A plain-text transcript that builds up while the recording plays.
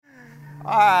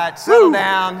All right, settle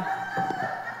down.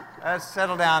 Let's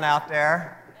settle down out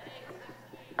there.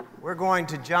 We're going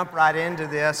to jump right into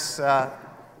this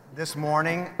this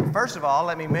morning. First of all,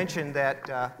 let me mention that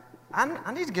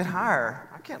I need to get higher.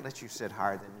 I can't let you sit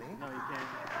higher than me. No, you can't.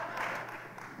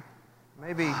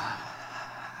 Maybe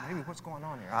what's going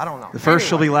on here? I don't know. The first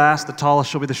shall be last, the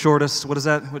tallest shall be the shortest. What is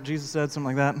that? What Jesus said?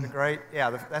 Something like that?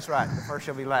 That's right. The first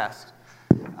shall be last.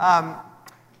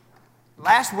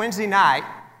 Last Wednesday night,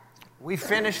 we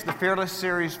finished the Fearless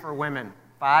series for women.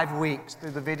 5 weeks through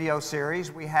the video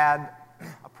series. We had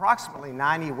approximately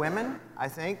 90 women, I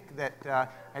think,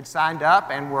 that had signed up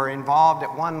and were involved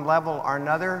at one level or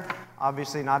another.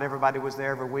 Obviously, not everybody was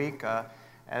there every week,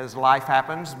 as life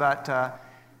happens, but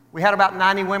we had about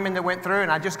 90 women that went through,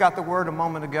 and I just got the word a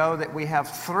moment ago that we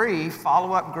have 3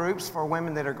 follow-up groups for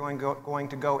women that are going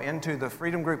to go into the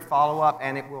Freedom Group follow-up,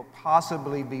 and it will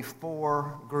possibly be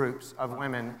 4 groups of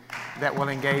women that will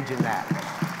engage in that.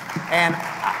 And,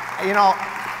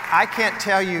 I can't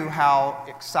tell you how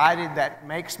excited that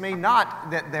makes me.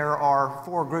 Not that there are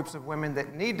 4 groups of women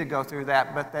that need to go through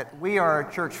that, but that we are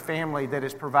a church family that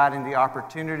is providing the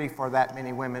opportunity for that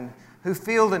many women who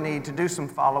feel the need to do some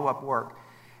follow-up work.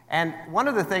 And one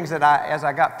of the things that as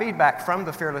I got feedback from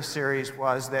the Fearless series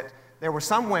was that there were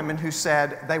some women who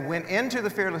said they went into the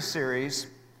Fearless series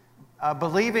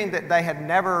believing that they had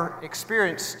never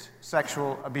experienced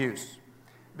sexual abuse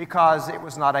because it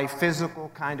was not a physical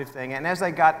kind of thing. And as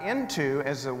they got into,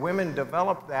 as the women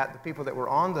developed that, the people that were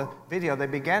on the video, they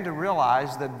began to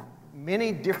realize the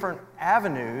many different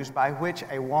avenues by which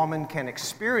a woman can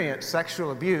experience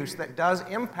sexual abuse that does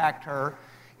impact her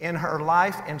in her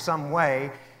life in some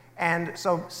way. And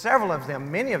so several of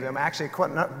them, many of them, actually quite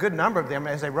a good number of them,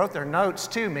 as they wrote their notes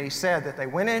to me, said that they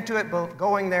went into it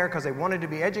going there because they wanted to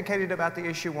be educated about the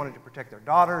issue, wanted to protect their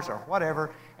daughters or whatever,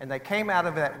 and they came out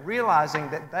of that realizing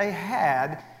that they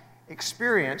had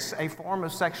experienced a form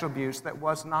of sexual abuse that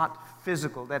was not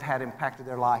physical, that had impacted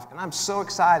their life. And I'm so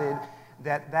excited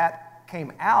that that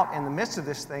came out in the midst of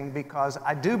this thing, because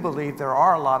I do believe there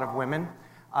are a lot of women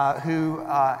who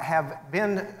have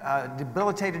been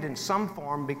debilitated in some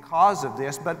form because of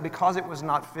this, but because it was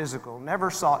not physical,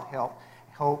 never sought help,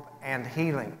 hope, and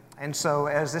healing. And so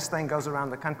as this thing goes around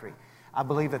the country, I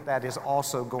believe that that is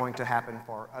also going to happen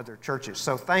for other churches.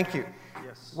 So thank you.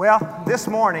 Yes. Well, this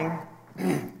morning,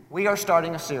 we are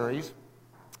starting a series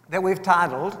that we've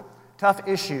titled Tough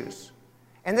Issues.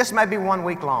 And this may be 1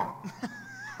 week long.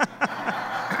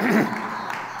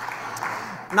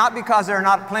 Not because there are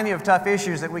not plenty of tough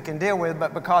issues that we can deal with,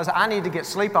 but because I need to get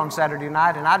sleep on Saturday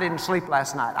night, and I didn't sleep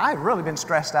last night. I've really been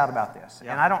stressed out about this.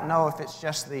 Yeah. And I don't know if it's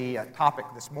just the topic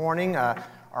this morning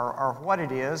or what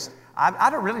it is. I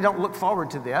really don't look forward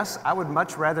to this. I would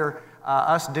much rather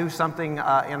us do something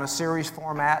in a series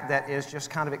format that is just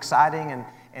kind of exciting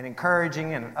and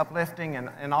encouraging and uplifting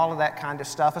and all of that kind of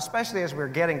stuff, especially as we're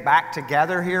getting back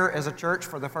together here as a church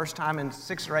for the first time in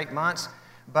 6 or 8 months.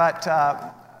 But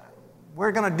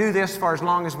we're going to do this for as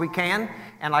long as we can,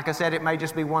 and like I said, it may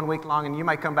just be 1 week long, and you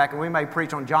may come back and we may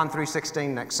preach on John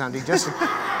 3:16 next Sunday, just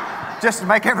to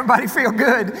make everybody feel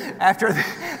good after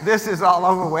this is all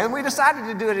over with. And we decided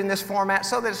to do it in this format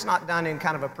so that it's not done in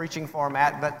kind of a preaching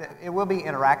format, but it will be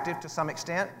interactive to some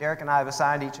extent. Derek and I have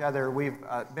assigned each other, we've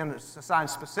been assigned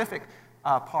specific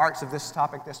parts of this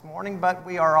topic this morning, but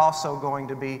we are also going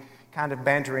to be kind of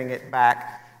bantering it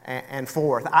back and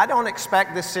forth. I don't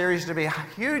expect this series to be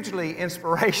hugely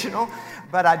inspirational,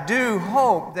 but I do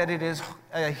hope that it is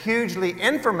hugely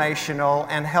informational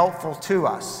and helpful to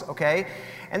us, okay?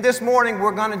 And this morning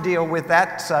we're going to deal with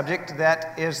that subject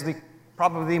that is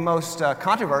probably the most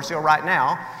controversial right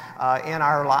now in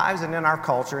our lives and in our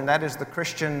culture, and that is the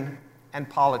Christian and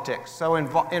politics. So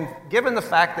given the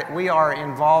fact that we are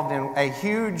involved in a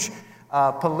huge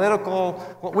political,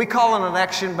 what we call an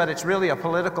election, but it's really a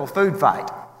political food fight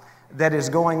that is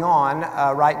going on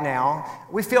right now,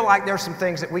 we feel like there's some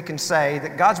things that we can say,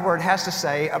 that God's Word has to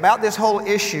say about this whole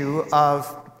issue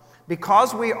of,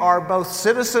 because we are both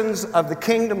citizens of the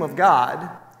kingdom of God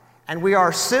and we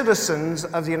are citizens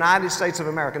of the United States of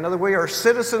America. In other words, we are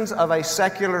citizens of a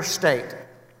secular state.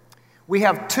 We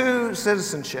have 2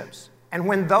 citizenships. And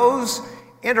when those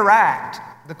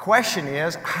interact, the question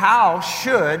is, how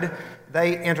should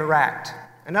they interact?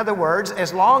 In other words,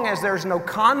 as long as there's no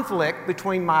conflict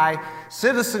between my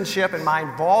citizenship and my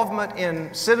involvement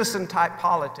in citizen-type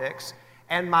politics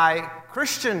and my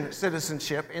Christian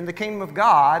citizenship in the kingdom of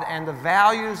God and the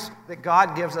values that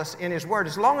God gives us in His Word,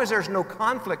 as long as there's no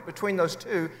conflict between those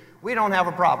two, we don't have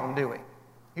a problem, do we?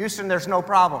 Houston, there's no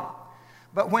problem.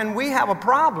 But when we have a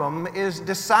problem is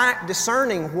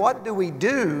discerning what do we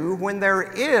do when there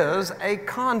is a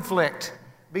conflict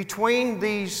between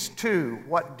these two.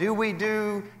 What do we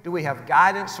do? Do we have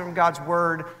guidance from God's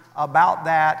Word about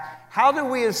that? How do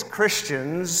we as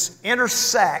Christians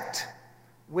intersect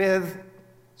with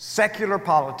secular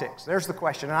politics? There's the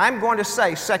question. And I'm going to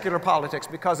say secular politics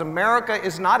because America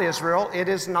is not Israel. It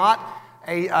is not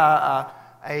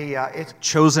it's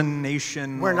chosen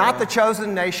nation. We're not the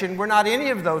chosen nation. We're not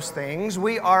any of those things.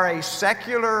 We are a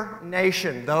secular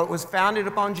nation. Though it was founded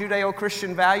upon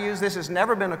Judeo-Christian values, this has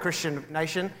never been a Christian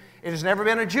nation. It has never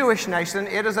been a Jewish nation.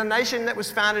 It is a nation that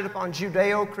was founded upon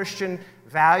Judeo-Christian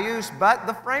values, but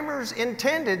the framers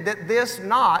intended that this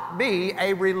not be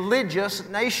a religious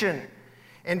nation.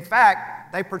 In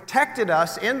fact, they protected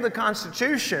us in the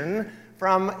Constitution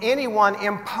from anyone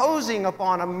imposing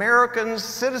upon Americans'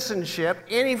 citizenship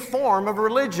any form of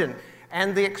religion.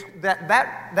 And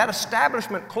that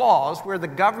establishment clause, where the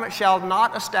government shall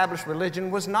not establish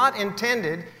religion, was not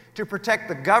intended to protect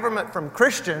the government from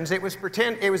Christians. It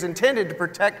was intended to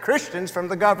protect Christians from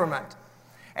the government.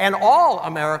 And all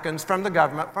Americans from the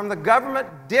government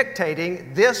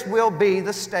dictating this will be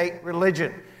the state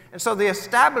religion. And so the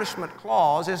Establishment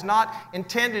Clause is not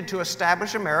intended to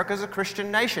establish America as a Christian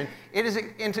nation. It is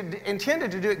intended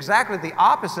to do exactly the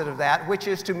opposite of that, which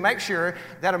is to make sure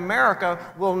that America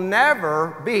will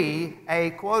never be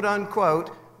a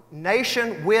quote-unquote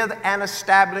nation with an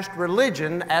established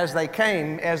religion as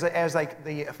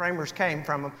the framers came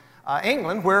from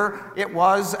England, where it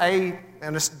was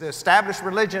the established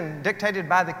religion dictated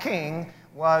by the king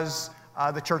was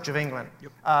the Church of England.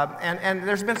 Yep. And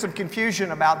there's been some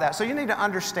confusion about that. So you need to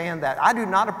understand that. I do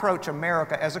not approach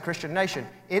America as a Christian nation.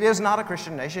 It is not a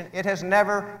Christian nation. It has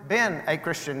never been a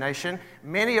Christian nation.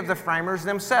 Many of the framers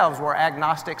themselves were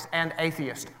agnostics and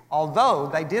atheists, although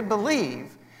they did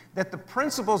believe that the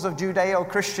principles of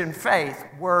Judeo-Christian faith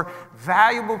were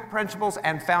valuable principles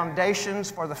and foundations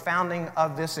for the founding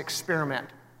of this experiment.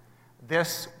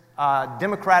 This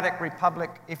democratic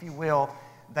republic, if you will,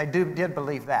 they did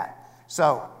believe that.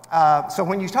 So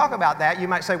when you talk about that, you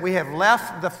might say we have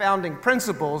left the founding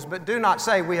principles, but do not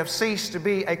say we have ceased to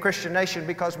be a Christian nation,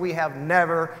 because we have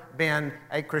never been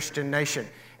a Christian nation.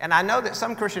 And I know that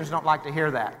some Christians don't like to hear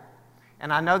that.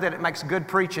 And I know that it makes good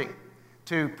preaching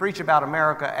to preach about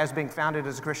America as being founded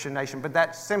as a Christian nation, but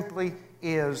that simply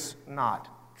is not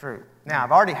true. Now,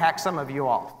 I've already hacked some of you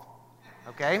off,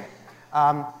 okay?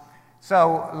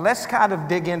 So let's kind of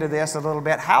dig into this a little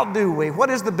bit. What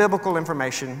is the biblical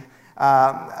information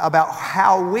about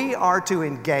how we are to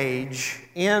engage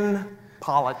in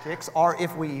politics, or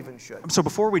if we even should? So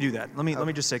before we do that, let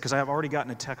me just say, because I have already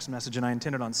gotten a text message and I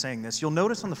intended on saying this. You'll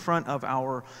notice on the front of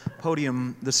our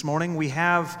podium this morning, we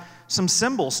have some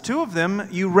symbols. Two of them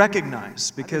you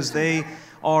recognize because they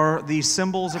are the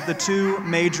symbols of the two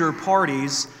major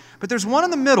parties, but there's one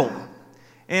in the middle.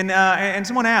 And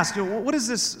someone asked, what is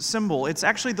this symbol? It's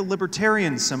actually the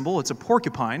libertarian symbol. It's a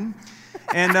porcupine.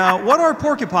 And what are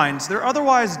porcupines? They're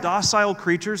otherwise docile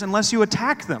creatures unless you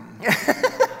attack them.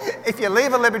 If you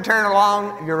leave a libertarian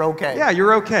alone, you're okay. Yeah,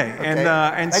 you're okay.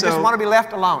 And they just want to be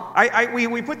left alone.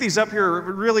 We put these up here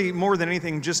really more than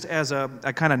anything just as a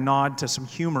kind of nod to some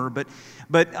humor. But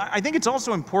I think it's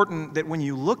also important that when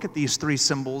you look at these three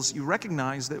symbols, you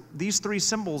recognize that these three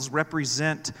symbols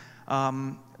represent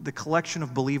the collection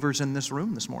of believers in this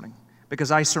room this morning.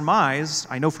 Because I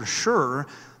know for sure,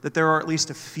 that there are at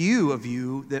least a few of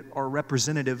you that are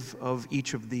representative of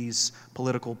each of these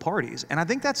political parties. And I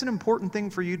think that's an important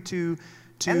thing for you to...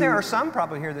 And there are some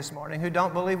probably here this morning who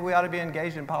don't believe we ought to be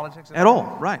engaged in politics at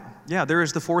all. Right. Yeah, there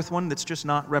is the fourth one that's just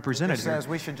not represented here. It says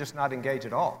we should just not engage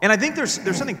at all. And I think there's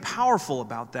something powerful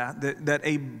about that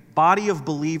a body of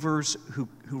believers who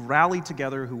rally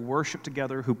together, who worship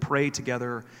together, who pray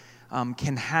together,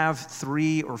 can have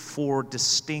 3 or 4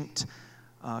 distinct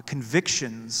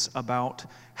convictions about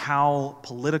how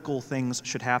political things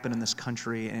should happen in this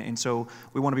country. And so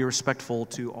we want to be respectful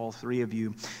to all 3 of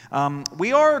you.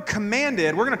 We are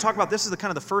commanded, we're going to talk about, this is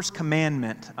the first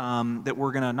commandment that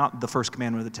we're going to, not the first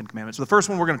commandment of the 10 Commandments. So the first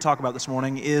one we're going to talk about this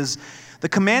morning is the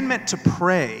commandment to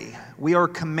pray. We are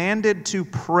commanded to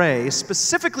pray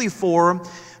specifically for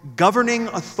governing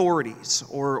authorities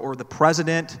or the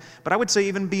president, but I would say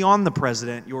even beyond the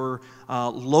president, your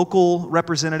local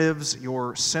representatives,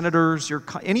 your senators,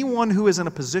 anyone who is in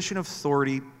a position of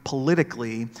authority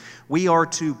politically, we are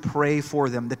to pray for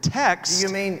them. The text... Do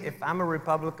you mean if I'm a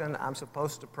Republican, I'm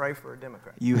supposed to pray for a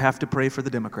Democrat? You have to pray for the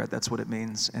Democrat. That's what it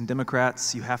means. And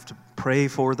Democrats, you have to pray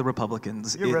for the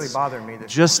Republicans. You're really bothering me.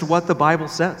 Just what the Bible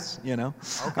says, you know.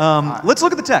 Okay. Let's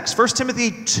look at the text. 1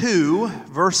 Timothy 2,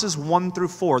 verses 1 through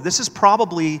 4. 4. This is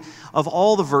probably, of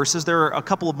all the verses, there are a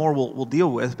couple of more we'll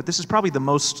deal with, but this is probably the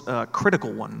most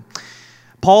critical one.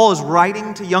 Paul is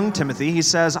writing to young Timothy. He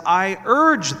says, I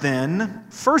urge then,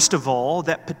 first of all,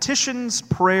 that petitions,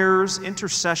 prayers,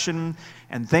 intercession,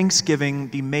 and thanksgiving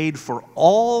be made for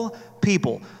all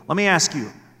people. Let me ask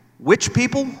you, which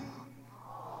people?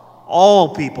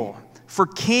 All people. For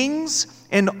kings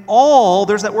and all,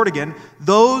 there's that word again,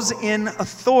 those in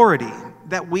authority,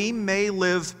 that we may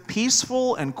live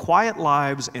peaceful and quiet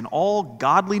lives in all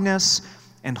godliness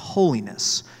and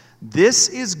holiness. This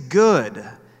is good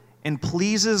and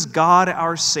pleases God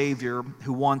our Savior,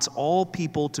 who wants all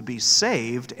people to be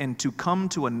saved and to come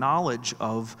to a knowledge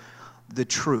of the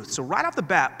truth. So right off the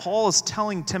bat, Paul is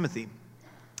telling Timothy,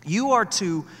 you are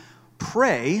to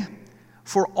pray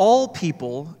for all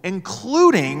people,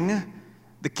 including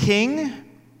the king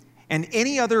and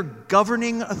any other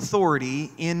governing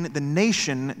authority in the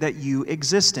nation that you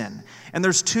exist in. And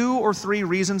there's 2 or 3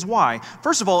 reasons why.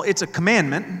 First of all, it's a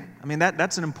commandment. I mean,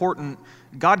 that's an important,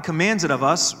 God commands it of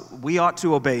us. We ought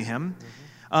to obey him.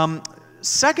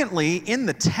 Secondly, in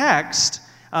the text,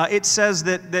 it says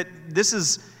that this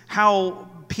is how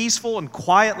peaceful and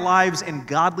quiet lives in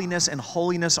godliness and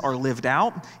holiness are lived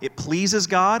out. It pleases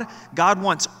God. God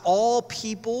wants all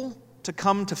people to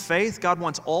come to faith. God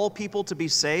wants all people to be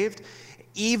saved.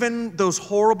 Even those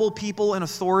horrible people in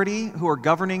authority who are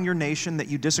governing your nation that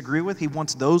you disagree with, he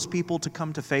wants those people to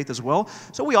come to faith as well.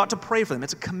 So we ought to pray for them.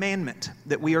 It's a commandment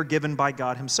that we are given by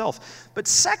God himself. But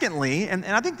secondly, and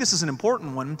I think this is an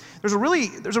important one, there's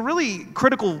a really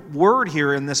critical word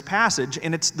here in this passage,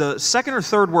 and it's the second or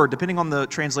third word, depending on the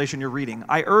translation you're reading.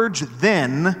 I urge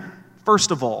then, first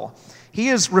of all. He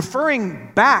is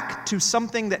referring back to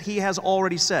something that he has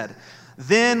already said.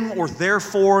 Then or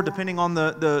therefore, depending on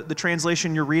the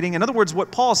translation you're reading. In other words, what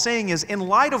Paul is saying is, in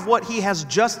light of what he has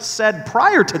just said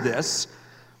prior to this,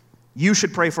 you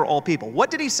should pray for all people. What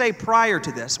did he say prior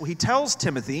to this? Well, he tells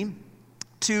Timothy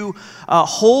to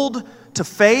hold to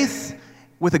faith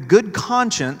with a good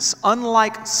conscience,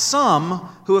 unlike some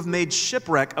who have made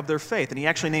shipwreck of their faith. And he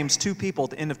actually names 2 people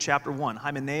at the end of chapter 1,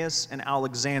 Hymenaeus and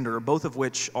Alexander, both of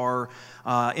which are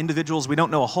individuals we don't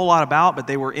know a whole lot about, but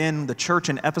they were in the church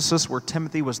in Ephesus where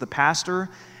Timothy was the pastor,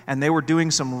 and they were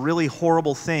doing some really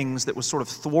horrible things that was sort of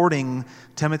thwarting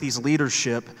Timothy's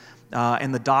leadership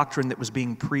and the doctrine that was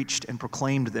being preached and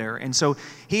proclaimed there. And so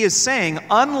he is saying,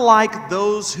 unlike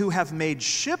those who have made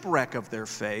shipwreck of their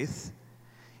faith,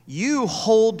 you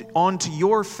hold on to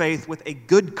your faith with a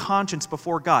good conscience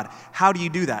before God. How do you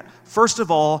do that? First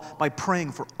of all, by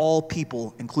praying for all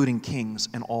people, including kings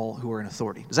and all who are in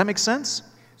authority. Does that make sense?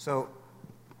 So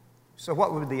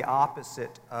what would be the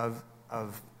opposite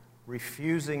of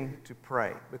refusing to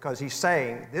pray? Because he's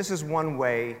saying this is one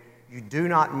way you do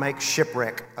not make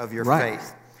shipwreck of your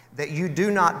faith. That you do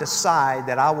not decide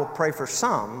that I will pray for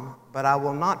some, but I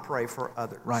will not pray for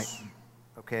others. Right.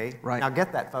 Okay? Right. Now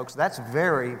get that, folks. That's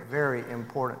very, very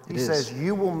important. He says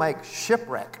you will make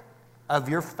shipwreck of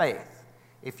your faith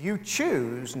if you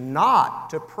choose not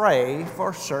to pray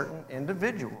for certain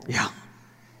individuals. Yeah.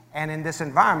 And in this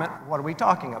environment, what are we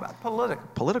talking about?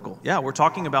 Political. Yeah, we're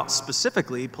talking about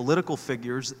specifically political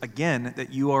figures, again,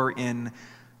 that you are in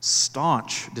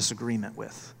staunch disagreement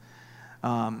with.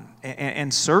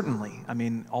 And certainly, I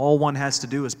mean, all one has to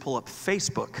do is pull up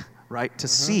Facebook, right, to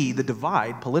see the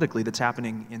divide politically that's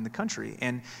happening in the country.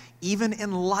 And even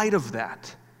in light of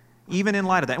that, and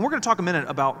we're going to talk a minute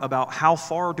about how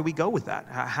far do we go with that?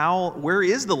 Where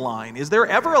is the line? Is there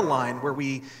ever a line where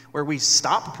we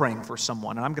stop praying for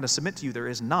someone? And I'm going to submit to you there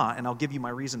is not, and I'll give you my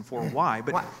reason for why.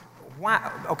 But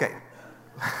why? Okay.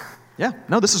 Yeah,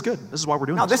 no, this is good. This is why we're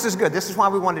doing this. No, this is good. This is why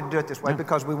we wanted to do it this way,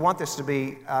 because we want this to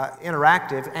be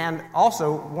interactive. And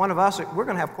also, one of us, we're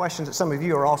going to have questions that some of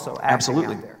you are also asking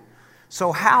out there.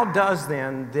 So how does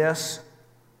then this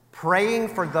praying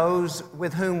for those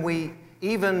with whom we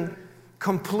even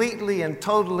completely and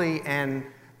totally and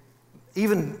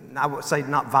even, I would say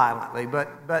not violently,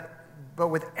 but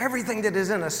with everything that is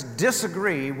in us,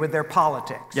 disagree with their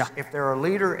politics. Yeah. If they're a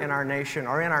leader in our nation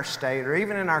or in our state or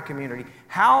even in our community,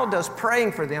 how does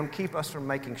praying for them keep us from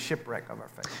making shipwreck of our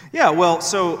faith? Yeah, well,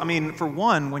 so, I mean, for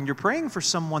one, when you're praying for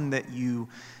someone that you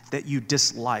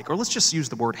dislike, or let's just use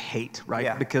the word hate, right?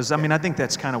 Yeah. Because, I mean, I think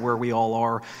that's kind of where we all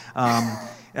are.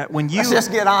 Let's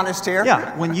just get honest here.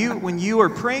 Yeah, when you are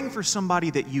praying for somebody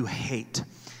that you hate,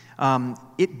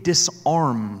 it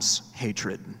disarms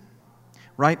hatred.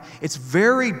 Right? It's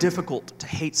very difficult to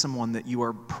hate someone that you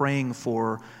are praying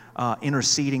for,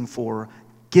 interceding for,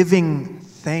 giving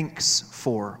thanks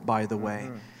for, by the way.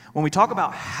 When we talk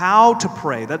about how to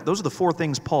pray, those are the 4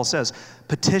 things Paul says.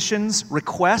 Petitions,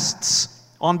 requests,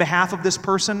 on behalf of this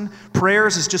person.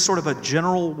 Prayers is just sort of a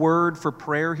general word for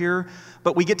prayer here.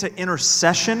 But we get to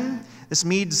intercession. This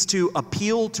means to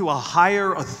appeal to a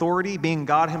higher authority, being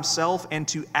God himself, and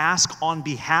to ask on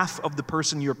behalf of the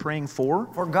person you're praying for.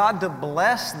 For God to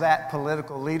bless that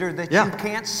political leader that you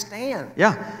can't stand.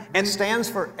 And stands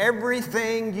for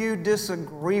everything you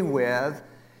disagree with.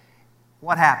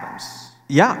 What happens?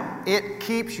 It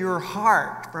keeps your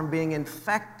heart from being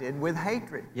infected with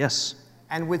hatred.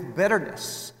 And with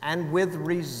bitterness and with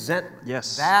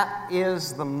resentment. That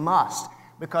is the must.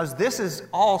 Because this is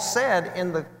all said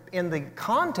in the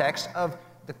context of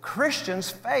the Christian's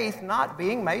faith not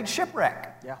being made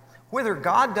shipwreck. Whether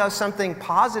God does something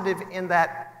positive in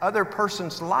that other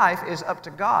person's life is up to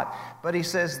God. But he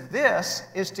says this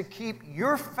is to keep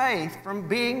your faith from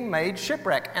being made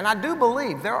shipwreck. And I do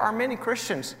believe there are many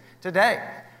Christians today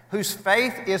whose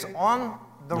faith is on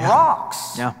the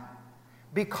rocks.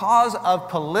 Because of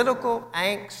political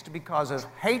angst, because of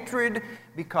hatred,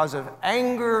 because of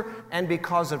anger, and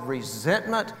because of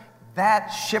resentment, that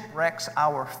shipwrecks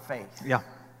our faith.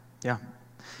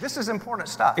 This is important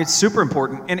stuff. It's super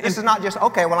important. And this is not just,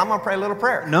 okay, well, I'm going to pray a little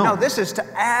prayer. No, this is to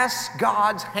ask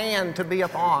God's hand to be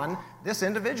upon this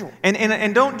individual.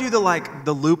 And don't do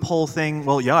the loophole thing.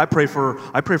 Well, I pray for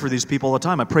these people all the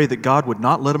time. I pray that God would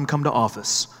not let them come to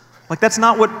office. Like that's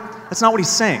not what he's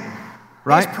saying.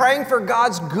 Right? He's praying for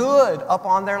God's good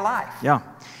upon their life.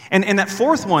 And that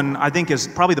fourth one, I think, is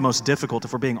probably the most difficult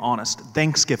if we're being honest.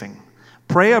 Thanksgiving.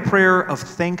 Pray a prayer of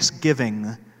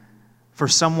thanksgiving for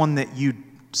someone that you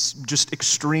just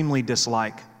extremely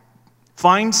dislike.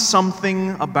 Find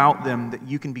something about them that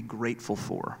you can be grateful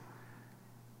for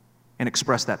and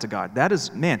express that to God. That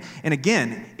is, man, and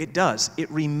again,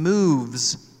 it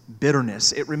removes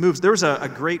bitterness. There's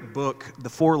a great book, The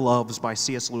Four Loves by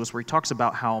C.S. Lewis, where he talks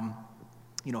about how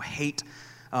hate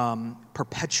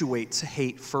perpetuates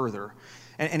hate further.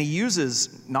 And he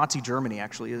uses Nazi Germany,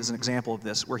 actually, as an example of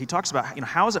this, where he talks about,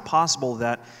 how is it possible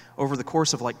that over the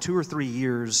course of 2 or 3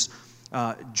 years,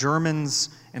 Germans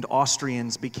and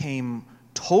Austrians became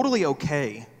totally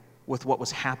okay with what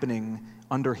was happening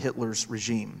under Hitler's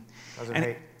regime.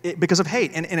 Because of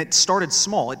hate. And it started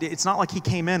small. It's not like he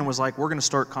came in and was like, we're going to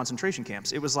start concentration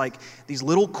camps. It was like these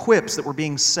little quips that were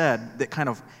being said that kind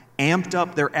of amped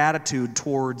up their attitude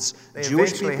towards Jewish people. They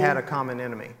eventually had a common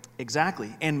enemy.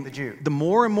 Exactly. And the Jew. The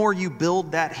more and more you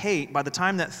build that hate, by the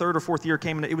time that third or fourth year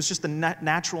came in, it was just the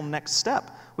natural next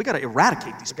step. We got to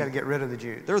eradicate these people. We got to get rid of the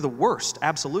Jews. They're the worst,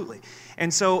 absolutely.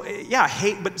 And so,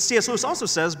 hate, but C.S. Lewis also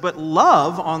says, but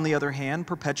love, on the other hand,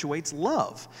 perpetuates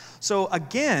love. So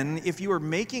again, if you are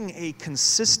making a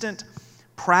consistent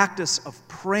practice of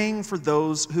praying for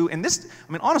those who, and this,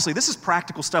 honestly, this is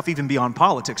practical stuff even beyond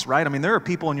politics, right? There are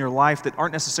people in your life that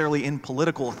aren't necessarily in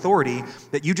political authority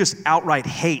that you just outright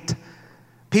hate.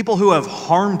 People who have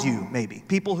harmed you, maybe.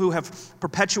 People who have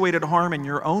perpetuated harm in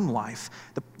your own life.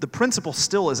 The principle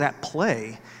still is at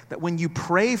play that when you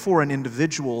pray for an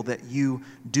individual that you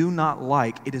do not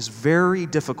like, it is very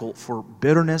difficult for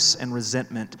bitterness and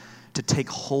resentment to take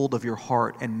hold of your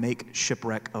heart and make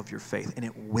shipwreck of your faith. And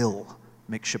it will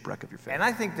make shipwreck of your faith. And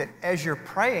I think that as you're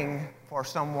praying for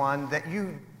someone that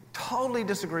you totally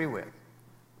disagree with,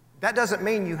 that doesn't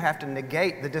mean you have to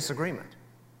negate the disagreement.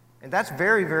 And that's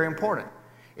very, very important.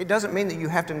 It doesn't mean that you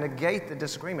have to negate the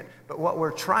disagreement, but what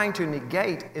we're trying to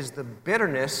negate is the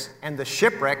bitterness and the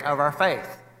shipwreck of our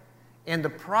faith in the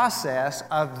process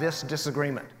of this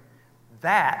disagreement.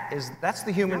 That's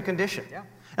the human condition.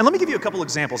 And let me give you a couple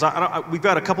examples. We've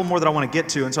got a couple more that I want to get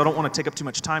to, and so I don't want to take up too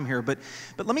much time here. But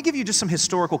let me give you just some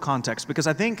historical context, because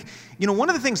I think, one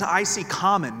of the things that I see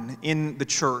common in the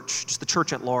church, just the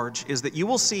church at large, is that you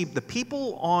will see the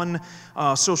people on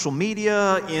social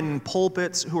media, in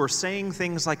pulpits, who are saying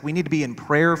things like, we need to be in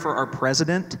prayer for our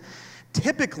president.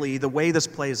 Typically, the way this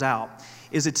plays out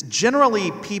is it's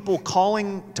generally people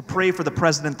calling to pray for the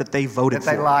president that they voted for.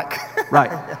 That they like.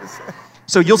 Right. Yes.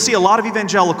 So you'll see a lot of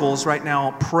evangelicals right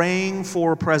now praying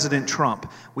for President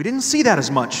Trump. We didn't see that as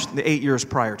much the 8 years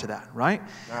prior to that, right?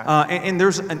 And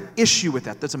there's an issue with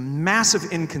that. There's a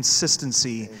massive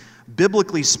inconsistency,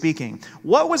 biblically speaking.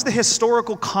 What was the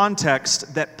historical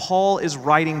context that Paul is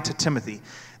writing to Timothy?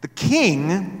 The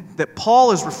king that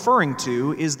Paul is referring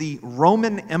to is the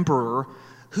Roman emperor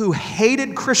who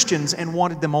hated Christians and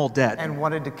wanted them all dead. And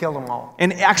wanted to kill them all.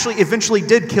 And actually eventually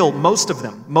did kill most of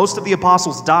them. Most of the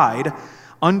apostles died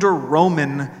under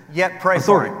Roman Yet pray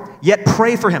authority. For him. Yet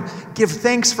pray for him. Give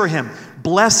thanks for him.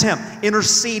 Bless him.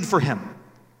 Intercede for him.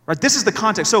 Right? This is the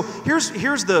context. So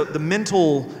here's the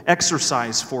mental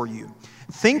exercise for you.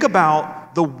 Think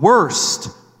about the worst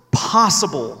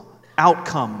possible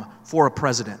outcome for a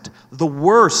president. The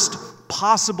worst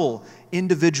possible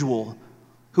individual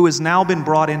who has now been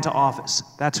brought into office,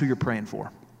 that's who you're praying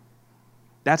for.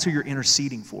 That's who you're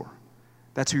interceding for.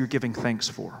 That's who you're giving thanks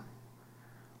for.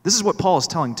 This is what Paul is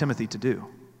telling Timothy to do.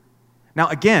 Now,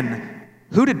 again,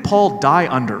 who did Paul die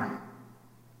under?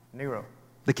 Nero.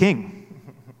 The king.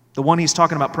 The one he's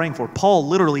talking about praying for. Paul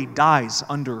literally dies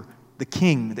under the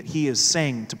king that he is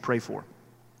saying to pray for.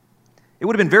 It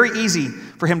would have been very easy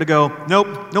for him to go,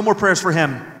 nope, no more prayers for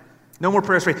him. No more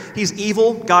prayers for him. He's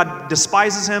evil. God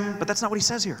despises him. But that's not what he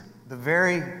says here. The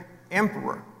very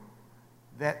emperor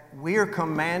that we are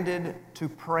commanded to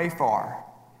pray for,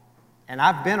 and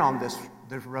I've been on this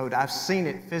road, I've seen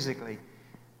it physically,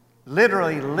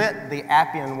 literally lit the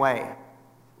Appian Way,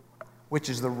 which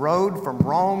is the road from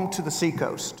Rome to the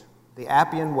seacoast, the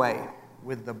Appian Way,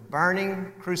 with the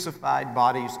burning, crucified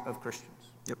bodies of Christians.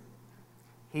 Yep.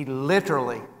 He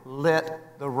literally lit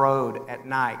the road at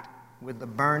night with the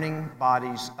burning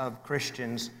bodies of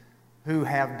Christians who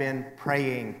have been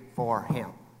praying for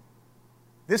him.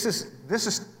 This is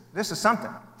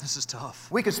something. This is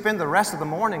tough. We could spend the rest of the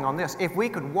morning on this. If we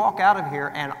could walk out of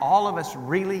here and all of us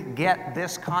really get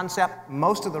this concept,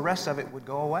 most of the rest of it would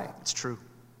go away. It's true.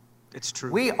 It's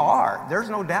true. We are, there's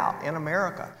no doubt, in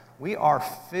America, we are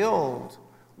filled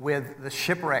with the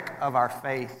shipwreck of our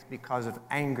faith because of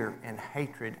anger and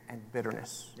hatred and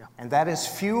bitterness. Yeah. And that is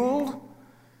fueled.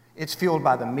 It's fueled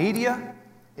by the media.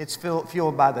 It's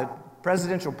fueled by the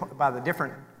by the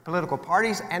different political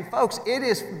parties. And folks, it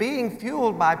is being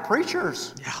fueled by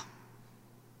preachers. Yeah.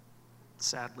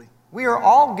 Sadly. We are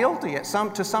all guilty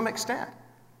to some extent.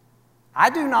 I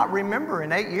do not remember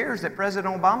in 8 years that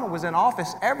President Obama was in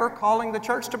office ever calling the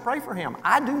church to pray for him.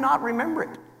 I do not remember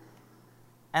it.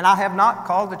 And I have not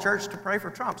called the church to pray for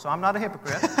Trump, so I'm not a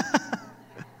hypocrite.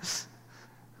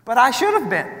 But I should have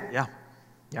been. Yeah.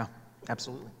 Yeah.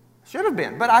 Absolutely. Should have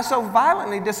been. But I so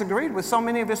violently disagreed with so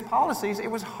many of his policies, it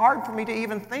was hard for me to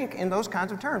even think in those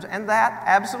kinds of terms. And that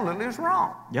absolutely is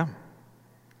wrong. Yeah.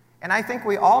 And I think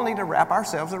we all need to wrap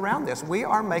ourselves around this. We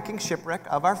are making shipwreck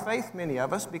of our faith, many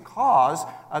of us, because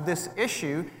of this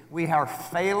issue. We are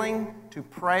failing to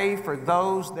pray for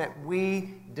those that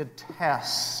we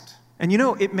detest. And you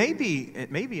know, it may be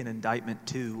an indictment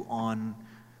too on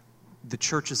the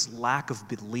church's lack of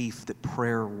belief that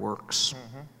prayer works.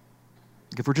 Mm-hmm.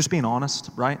 If we're just being honest,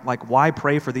 right? Like, why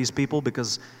pray for these people?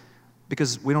 Because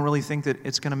we don't really think that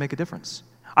it's going to make a difference.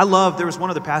 There was one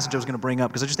other passage I was going to bring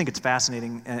up because I just think it's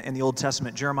fascinating in the Old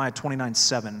Testament, Jeremiah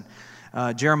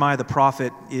 29:7. Jeremiah the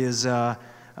prophet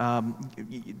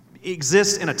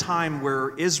exists in a time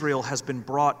where Israel has been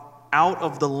brought out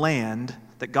of the land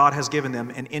that God has given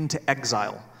them and into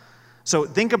exile. So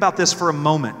think about this for a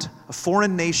moment. A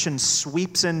foreign nation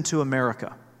sweeps into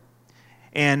America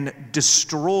and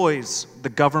destroys the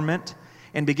government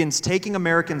and begins taking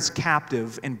Americans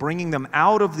captive and bringing them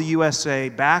out of the USA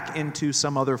back into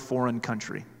some other foreign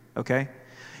country, okay?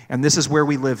 And this is where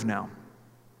we live now.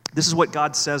 This is what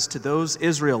God says to those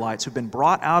Israelites who've been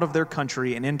brought out of their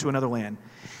country and into another land.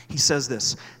 He says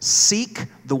this, "Seek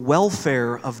the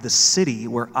welfare of the city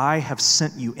where I have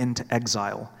sent you into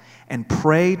exile, and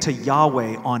pray to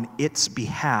Yahweh on its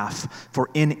behalf, for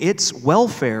in its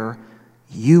welfare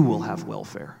you will have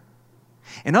welfare."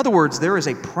 In other words, there is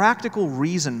a practical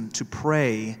reason to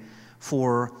pray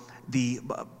for the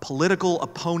political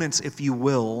opponents, if you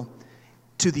will,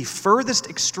 to the furthest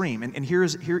extreme. And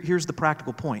here's the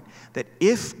practical point, that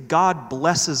if God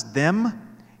blesses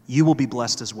them, you will be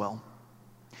blessed as well.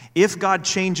 If God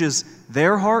changes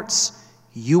their hearts,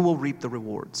 you will reap the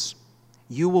rewards.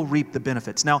 You will reap the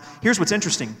benefits. Now, here's what's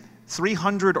interesting.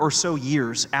 300 or so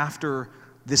years after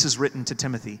this is written to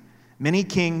Timothy, many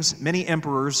kings, many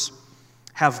emperors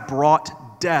have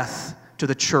brought death to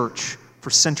the church for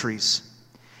centuries.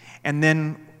 And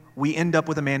then we end up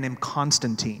with a man named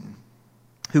Constantine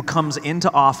who comes into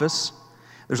office.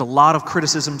 There's a lot of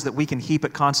criticisms that we can heap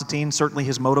at Constantine. Certainly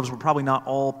his motives were probably not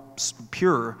all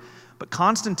pure. But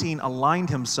Constantine aligned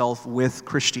himself with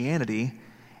Christianity.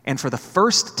 And for the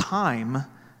first time,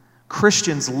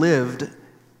 Christians lived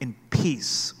in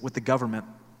peace with the government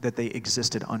that they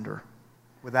existed under.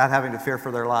 Without having to fear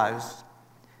for their lives.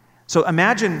 So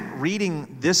imagine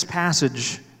reading this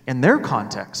passage in their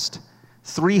context,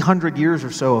 300 years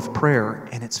or so of prayer,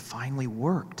 and it's finally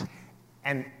worked.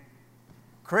 And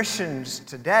Christians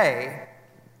today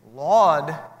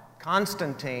laud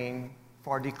Constantine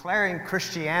for declaring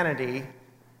Christianity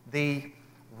the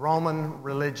Roman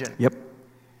religion. Yep.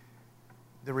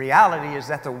 The reality is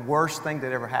that's the worst thing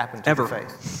that ever happened to the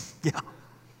faith. Yeah.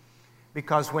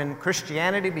 Because when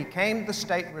Christianity became the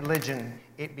state religion,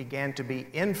 it began to be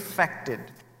infected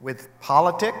with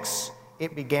politics.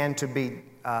 it began to be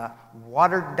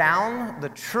watered down. The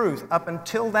truth, up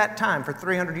until that time, for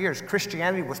 300 years,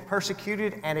 Christianity was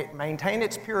persecuted and it maintained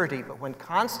its purity. But when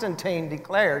Constantine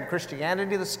declared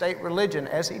Christianity the state religion,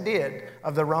 as he did,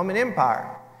 of the Roman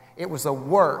Empire, it was the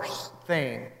worst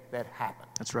thing that happened.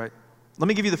 That's right. Let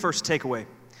me give you the first takeaway.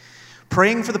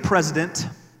 Praying for the president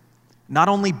not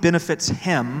only benefits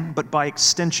him, but by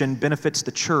extension benefits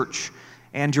the church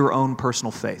and your own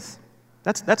personal faith.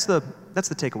 That's the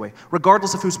takeaway,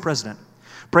 regardless of who's president.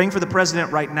 Praying for the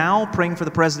president right now, praying for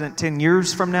the president 10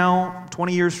 years from now,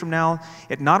 20 years from now,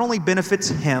 it not only benefits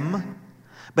him,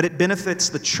 but it benefits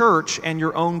the church and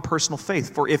your own personal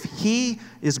faith. For if he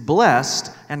is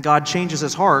blessed and God changes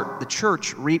his heart, the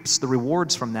church reaps the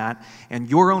rewards from that, and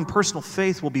your own personal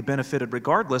faith will be benefited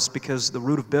regardless, because the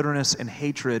root of bitterness and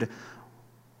hatred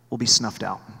will be snuffed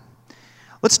out.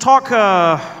 Let's talk.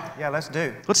 Let's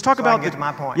do. Let's talk so about I can get to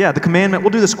my point. Yeah, the commandment.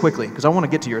 We'll do this quickly because I want to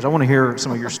get to yours. I want to hear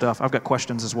some of your stuff. I've got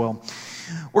questions as well.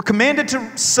 We're commanded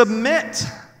to submit.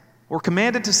 We're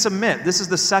commanded to submit. This is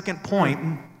the second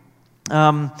point.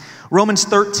 Romans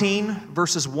 13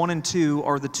 verses 1 and 2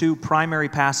 are the two primary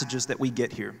passages that we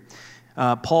get here.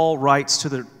 Paul writes to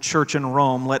the church in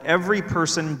Rome, "Let every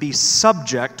person be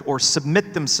subject or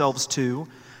submit themselves to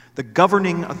the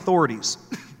governing authorities.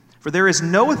 For there is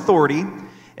no authority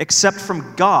except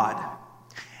from God,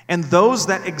 and those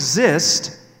that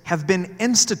exist have been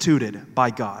instituted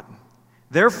by God.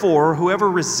 Therefore, whoever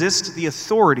resists the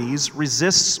authorities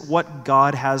resists what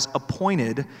God has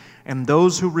appointed, and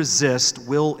those who resist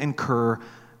will incur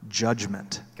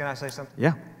judgment." Can I say something?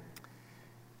 Yeah.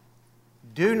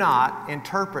 Do not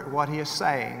interpret what he is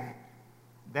saying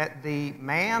that the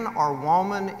man or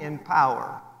woman in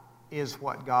power is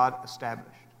what God established.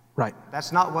 Right.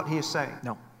 That's not what he is saying.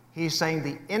 No. He's saying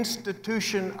the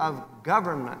institution of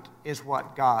government is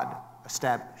what God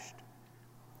established.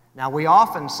 Now, we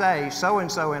often say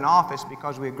so-and-so in office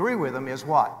because we agree with them is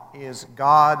what? Is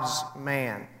God's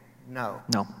man. No.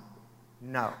 No.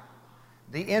 No.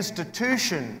 The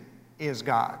institution is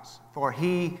God's, for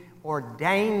he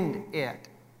ordained it.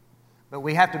 But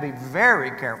we have to be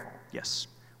very careful. Yes.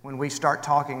 When we start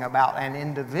talking about an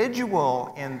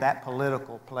individual in that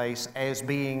political place as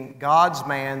being God's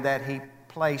man that he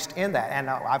placed in that. And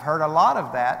I've heard a lot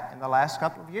of that in the last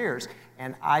couple of years,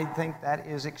 and I think that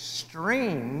is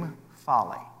extreme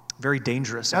folly. Very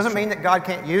dangerous. Doesn't mean that God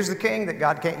can't use the king, that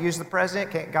God can't use the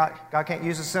president, God can't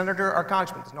use a senator or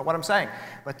congressman. That's not what I'm saying.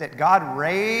 But that God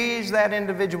raised that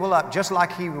individual up just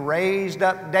like he raised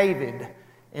up David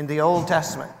in the Old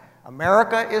Testament.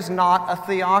 America is not a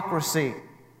theocracy.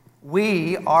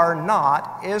 We are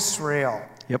not Israel.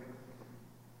 Yep.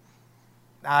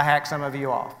 I hack some of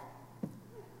you off.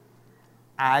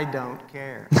 I don't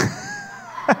care.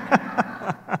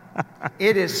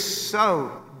 It is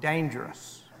so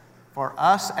dangerous for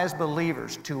us as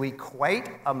believers to equate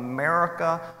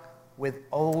America with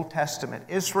Old Testament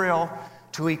Israel,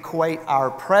 to equate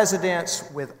our presidents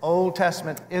with Old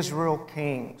Testament Israel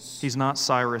kings. He's not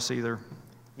Cyrus either.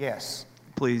 Yes.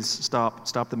 Please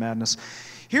stop the madness.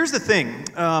 Here's the thing,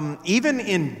 even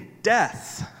in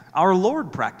death, our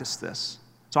Lord practiced this.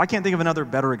 So I can't think of another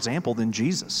better example than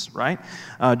Jesus, right?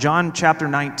 John chapter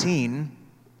 19,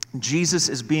 Jesus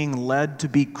is being led to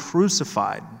be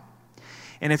crucified.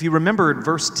 And if you remember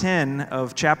verse 10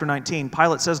 of chapter 19,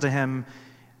 Pilate says to him,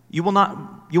 you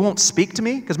won't speak to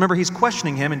me? Because remember, he's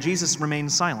questioning him, and Jesus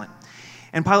remains silent.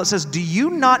 And Pilate says, do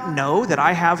you not know that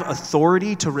I have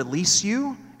authority to release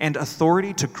you and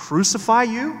authority to crucify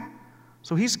you?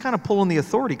 So he's kind of pulling the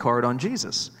authority card on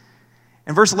Jesus.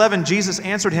 In verse 11, Jesus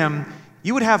answered him,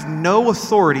 you would have no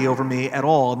authority over me at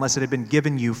all unless it had been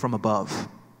given you from above.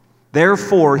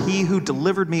 Therefore, he who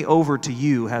delivered me over to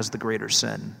you has the greater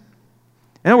sin.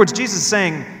 In other words, Jesus is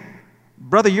saying,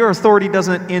 brother, your authority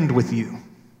doesn't end with you.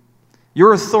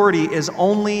 Your authority is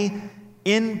only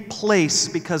in place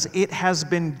because it has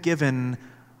been given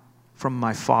from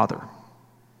my Father.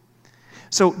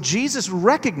 So Jesus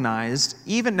recognized,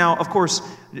 even now, of course,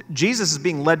 Jesus is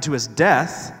being led to his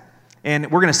death,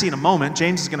 and we're going to see in a moment,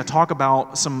 James is going to talk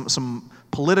about some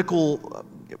political,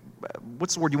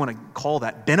 what's the word you want to call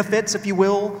that? Benefits, if you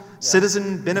will, yeah.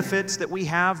 Citizen benefits that we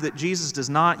have that Jesus does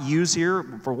not use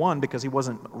here, for one, because he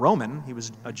wasn't Roman, he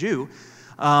was a Jew,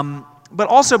 but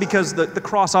also because the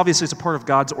cross obviously is a part of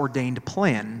God's ordained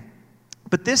plan.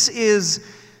 But this is,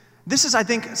 I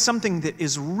think, something that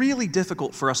is really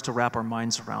difficult for us to wrap our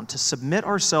minds around, to submit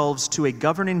ourselves to a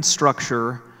governing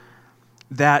structure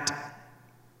that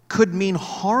could mean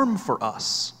harm for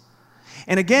us.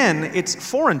 And again, it's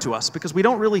foreign to us because we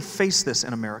don't really face this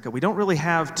in America. We don't really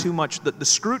have too much. The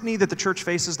scrutiny that the church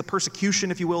faces, the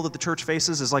persecution, if you will, that the church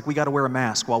faces is like we got to wear a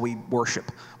mask while we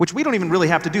worship, which we don't even really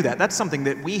have to do that. That's something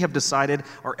that we have decided,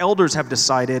 our elders have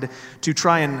decided to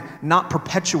try and not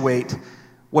perpetuate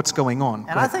what's going on.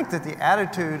 And I think that the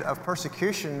attitude of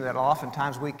persecution that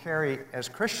oftentimes we carry as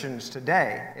Christians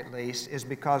today, at least, is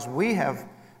because we have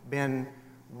been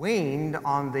weaned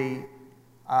on the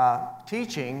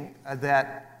teaching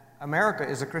that America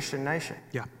is a Christian nation.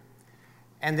 Yeah.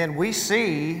 And then we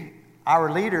see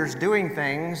our leaders doing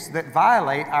things that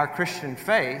violate our Christian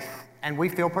faith, and we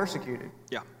feel persecuted.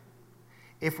 Yeah.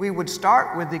 If we would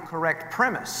start with the correct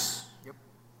premise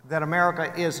that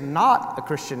America is not a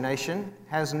Christian nation,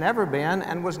 has never been,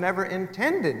 and was never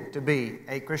intended to be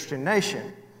a Christian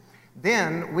nation,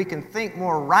 then we can think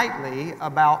more rightly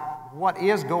about what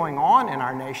is going on in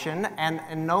our nation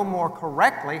and know more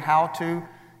correctly how to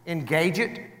engage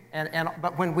it.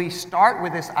 But when we start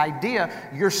with this idea,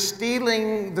 you're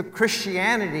stealing the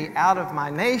Christianity out of my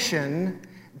nation,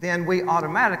 then we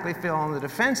automatically feel on the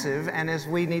defensive, and as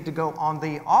we need to go on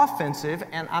the offensive,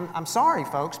 and I'm sorry,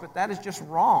 folks, but that is just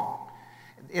wrong.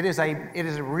 It is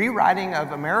a rewriting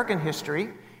of American history.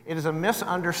 It is a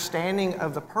misunderstanding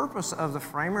of the purpose of the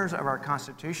framers of our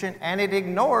Constitution, and it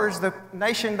ignores the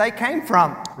nation they came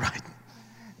from. Right.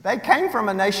 They came from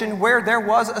a nation where there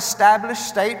was established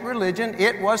state religion.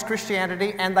 It was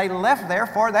Christianity, and they left there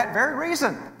for that very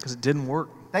reason. Because it didn't work.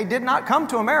 They did not come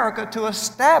to America to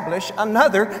establish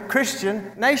another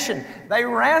Christian nation. They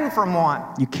ran from one.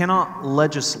 You cannot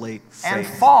legislate faith. And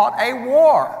fought a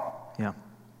war. Yeah.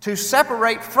 To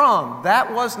separate from.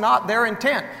 That was not their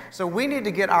intent. So we need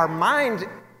to get our mind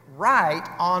right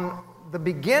on the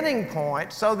beginning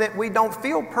point so that we don't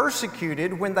feel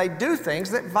persecuted when they do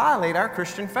things that violate our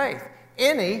Christian faith.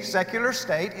 Any secular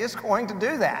state is going to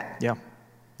do that. Yeah.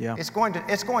 Yeah. It's going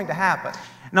to happen.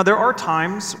 Now, there are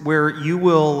times where you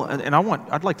will, and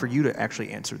I'd like for you to actually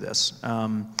answer this,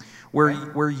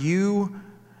 where you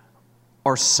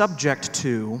are subject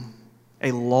to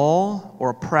a law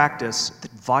or a practice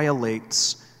that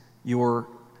violates your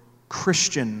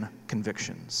Christian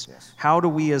convictions. Yes. How do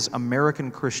we as American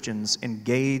Christians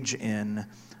engage in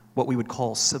what we would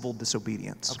call civil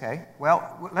disobedience? Okay,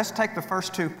 well, let's take the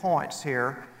first 2 points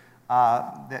here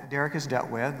that Derek has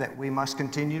dealt with, that we must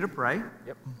continue to pray,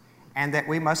 Yep. and that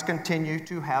we must continue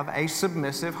to have a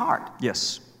submissive heart.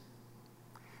 Yes.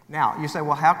 Now, you say,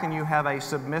 well, how can you have a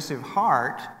submissive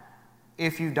heart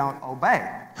if you don't obey?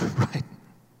 Right.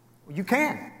 You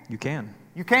can. You can.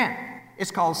 You can.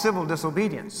 It's called civil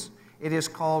disobedience. It is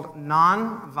called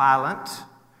non-violent,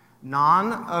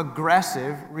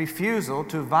 non-aggressive refusal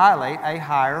to violate a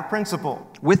higher principle.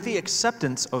 With the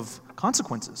acceptance of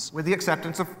consequences. With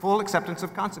the full acceptance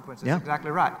of consequences. Yeah.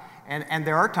 Exactly right. And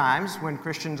there are times when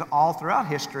Christians all throughout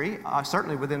history,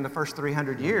 certainly within the first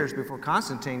 300 years before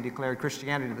Constantine declared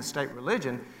Christianity the state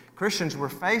religion, Christians were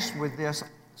faced with this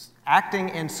acting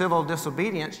in civil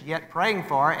disobedience, yet praying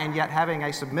for, and yet having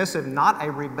a submissive, not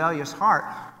a rebellious heart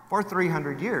for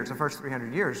 300 years. The first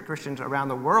 300 years, Christians around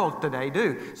the world today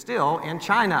do. Still in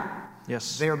China.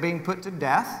 Yes. They are being put to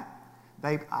death.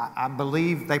 I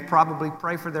believe they probably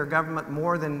pray for their government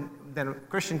more than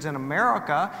Christians in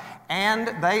America,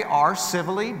 and they are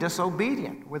civilly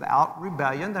disobedient without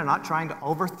rebellion. They're not trying to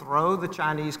overthrow the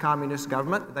Chinese Communist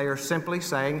government. They are simply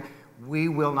saying, we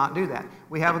will not do that.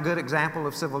 We have a good example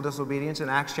of civil disobedience in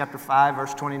Acts chapter 5,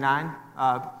 verse 29.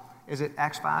 Is it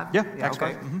Acts 5? Yeah, Acts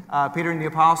okay. 5. Mm-hmm. Peter and the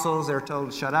apostles, they're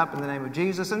told to shut up in the name of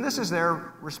Jesus, and this is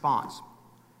their response.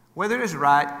 Whether it is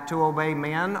right to obey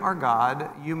man or God,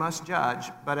 you must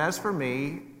judge, but as for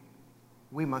me,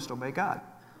 we must obey God.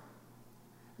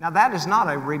 Now that is not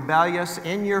a rebellious,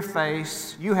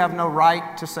 in-your-face, you have no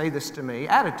right to say this to me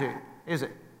attitude, is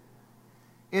it?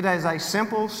 It is a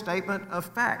simple statement of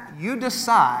fact. You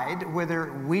decide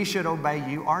whether we should obey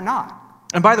you or not.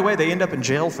 And by the way, they end up in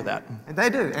jail for that. And they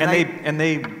do. And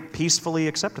they peacefully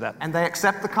accept that. And they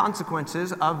accept the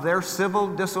consequences of their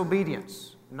civil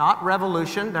disobedience. Not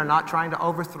revolution. They're not trying to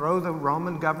overthrow the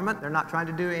Roman government. They're not trying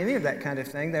to do any of that kind of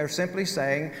thing. They're simply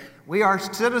saying, we are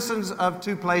citizens of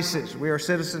two places. We are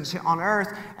citizens on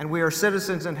earth, and we are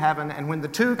citizens in heaven. And when the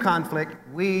two conflict,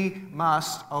 we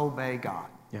must obey God.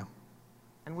 Yeah.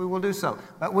 And we will do so.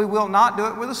 But we will not do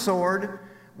it with a sword.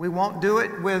 We won't do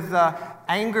it with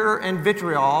anger and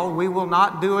vitriol. We will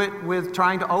not do it with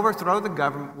trying to overthrow the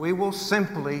government. We will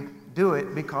simply do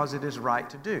it because it is right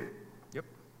to do. Yep.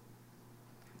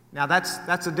 Now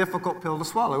that's a difficult pill to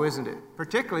swallow, isn't it?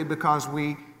 Particularly because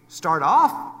we start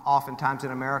off oftentimes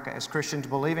in America as Christians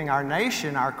believing our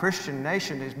nation, our Christian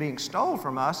nation, is being stolen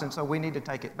from us, and so we need to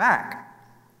take it back.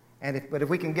 But if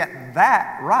we can get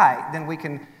that right, then we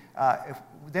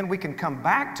can come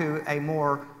back to a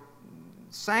more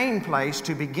sane place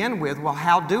to begin with. Well,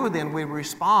 how do then we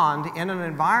respond in an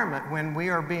environment when we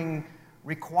are being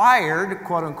required,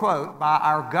 quote unquote, by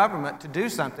our government to do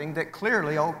something that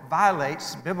clearly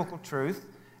violates biblical truth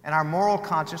and our moral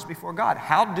conscience before God?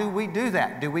 How do we do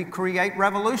that? Do we create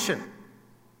revolution?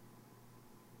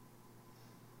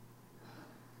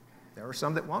 There are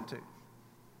some that want to.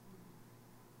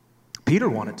 Peter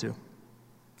wanted to.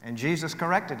 And Jesus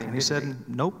corrected him. And he said,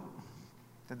 nope.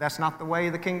 That's not the way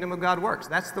the kingdom of God works.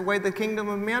 That's the way the kingdom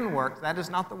of men works. That is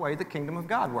not the way the kingdom of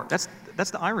God works.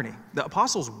 That's the irony. The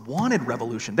apostles wanted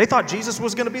revolution. They thought Jesus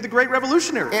was going to be the great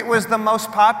revolutionary. It was the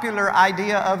most popular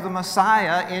idea of the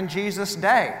Messiah in Jesus'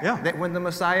 day. Yeah. That when the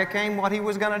Messiah came, what he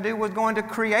was going to do was going to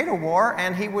create a war,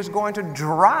 and he was going to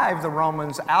drive the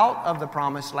Romans out of the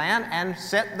promised land and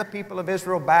set the people of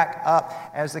Israel back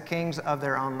up as the kings of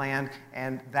their own land.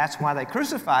 And that's why they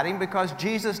crucified him, because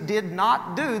Jesus did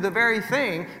not do the very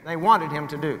thing they wanted him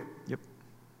to do. Yep.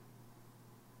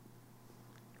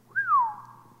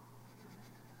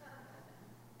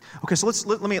 Okay, so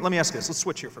let me ask this. Let's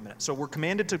switch here for a minute. So we're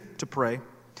commanded to pray.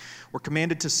 We're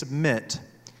commanded to submit.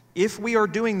 If we are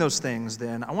doing those things,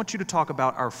 then I want you to talk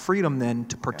about our freedom then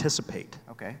to participate.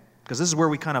 Okay. Because this is where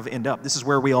we kind of end up. This is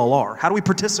where we all are. How do we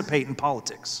participate in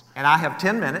politics? And I have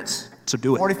 10 minutes. So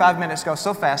do it. 45 minutes go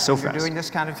so fast So when you're fast. doing this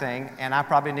kind of thing, and I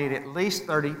probably need at least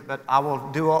 30, but I'm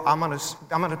going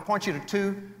to point you to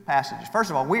two passages.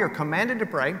 First of all, we are commanded to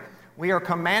pray. We are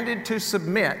commanded to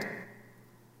submit,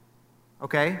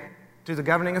 okay, to the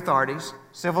governing authorities.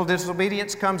 Civil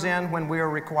disobedience comes in when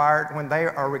they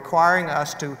are requiring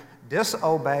us to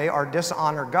disobey or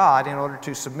dishonor God in order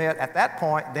to submit. At that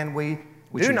point, then we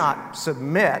do not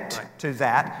submit to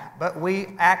that, but we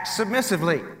act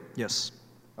submissively. Yes.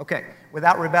 Okay,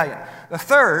 without rebellion. The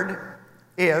third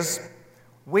is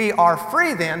we are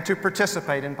free then to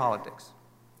participate in politics.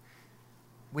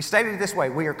 We stated it this way: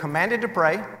 we are commanded to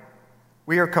pray,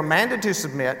 we are commanded to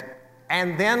submit,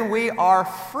 and then we are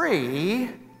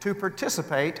free to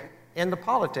participate in the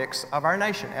politics of our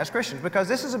nation as Christians, because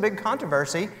this is a big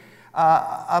controversy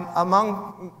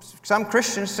among some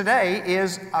Christians today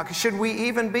is, should we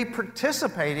even be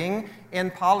participating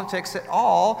in politics at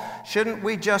all? Shouldn't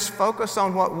we just focus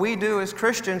on what we do as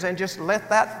Christians and just let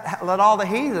all the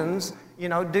heathens,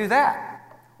 do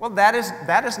that? Well, that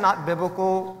is not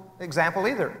biblical example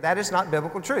either. That is not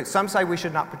biblical truth. Some say we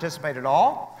should not participate at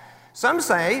all. Some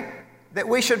say that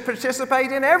we should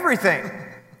participate in everything,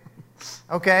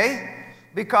 okay?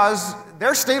 Because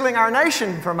they're stealing our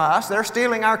nation from us, they're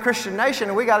stealing our Christian nation,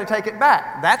 and we got to take it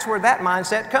back. That's where that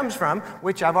mindset comes from,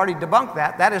 which I've already debunked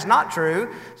that. That is not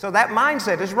true, so that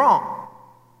mindset is wrong.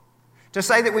 To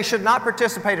say that we should not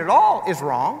participate at all is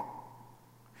wrong.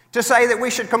 To say that we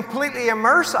should completely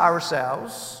immerse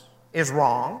ourselves is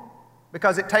wrong,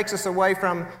 because it takes us away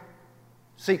from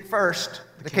seek first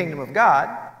the kingdom of God.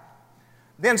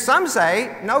 Then some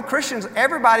say, no, Christians,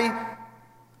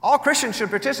 all Christians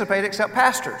should participate except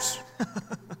pastors.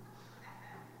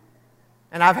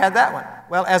 And I've had that one.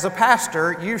 Well, as a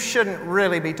pastor, you shouldn't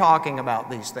really be talking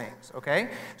about these things, okay?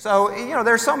 So,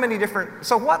 there's so many different...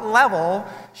 So what level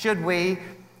should we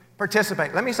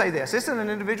participate? Let me say this. This is an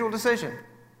individual decision.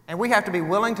 And we have to be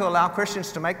willing to allow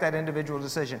Christians to make that individual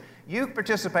decision. You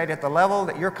participate at the level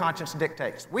that your conscience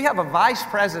dictates. We have a vice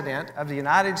president of the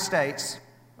United States,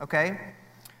 okay,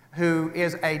 who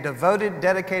is a devoted,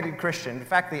 dedicated Christian. In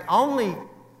fact, the only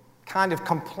kind of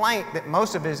complaint that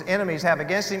most of his enemies have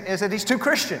against him is that he's too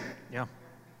Christian. Yeah.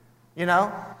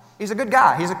 He's a good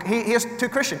guy. He is too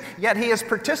Christian. Yet he is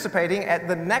participating at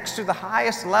next to the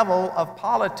highest level of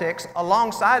politics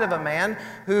alongside of a man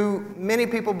who many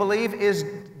people believe is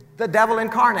the devil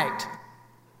incarnate.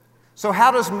 So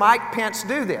how does Mike Pence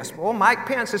do this? Well, Mike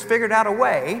Pence has figured out a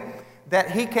way that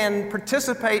he can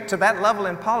participate to that level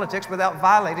in politics without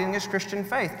violating his Christian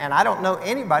faith. And I don't know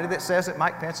anybody that says that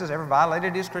Mike Pence has ever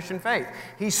violated his Christian faith.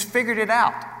 He's figured it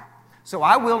out. So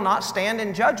I will not stand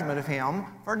in judgment of him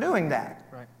for doing that.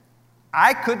 Right.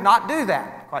 I could not do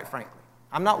that, quite frankly.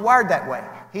 I'm not wired that way.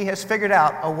 He has figured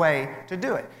out a way to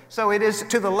do it. So it is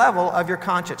to the level of your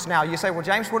conscience. Now, you say, well,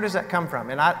 James, where does that come from?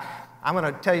 And I'm going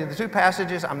to tell you the two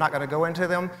passages. I'm not going to go into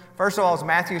them. First of all is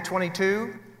Matthew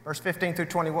 22. Verse 15 through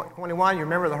 21, you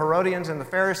remember the Herodians and the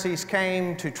Pharisees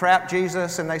came to trap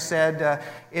Jesus, and they said,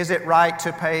 is it right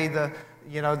to pay the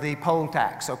poll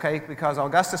tax, okay? Because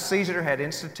Augustus Caesar had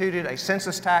instituted a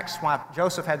census tax. Why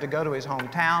Joseph had to go to his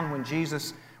hometown when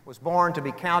Jesus was born to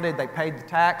be counted. They paid the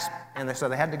tax, and so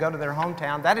they had to go to their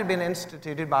hometown. That had been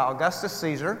instituted by Augustus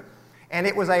Caesar. And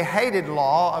it was a hated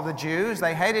law of the Jews.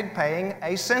 They hated paying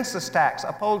a census tax,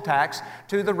 a poll tax,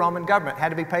 to the Roman government. It had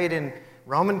to be paid in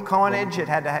Roman coinage. It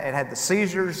had the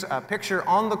Caesar's picture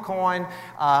on the coin.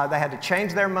 They had to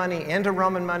change their money into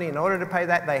Roman money in order to pay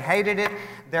that. They hated it.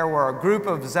 There were a group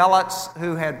of zealots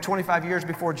who had 25 years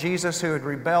before Jesus who had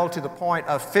rebelled to the point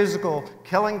of physical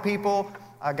killing people.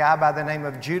 A guy by the name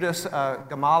of Judas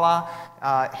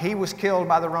Gamala, he was killed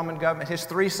by the Roman government. His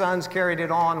 3 sons carried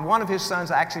it on. One of his sons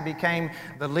actually became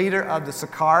the leader of the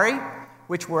Sicarii,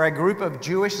 which were a group of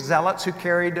Jewish zealots who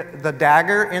carried the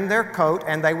dagger in their coat,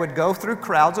 and they would go through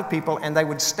crowds of people and they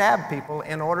would stab people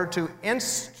in order to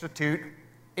institute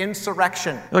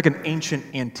insurrection. Like an ancient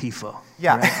Antifa.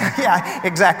 Yeah, Right? yeah,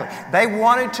 exactly. They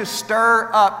wanted to stir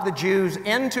up the Jews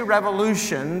into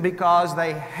revolution because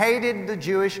they hated the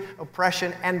Jewish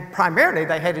oppression, and primarily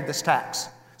they hated this tax.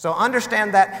 So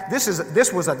understand that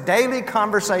this was a daily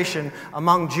conversation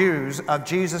among Jews of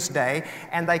Jesus' day,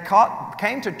 and they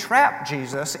came to trap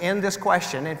Jesus in this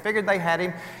question and figured they had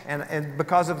him and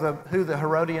because of who the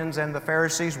Herodians and the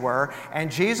Pharisees were.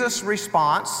 And Jesus'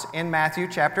 response in Matthew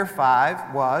chapter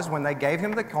 5 was, when they gave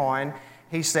him the coin,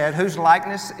 he said, whose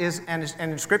likeness is and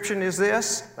inscription is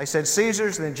this? They said,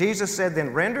 Caesar's. Then Jesus said,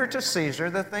 then render to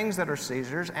Caesar the things that are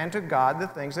Caesar's, and to God the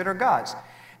things that are God's.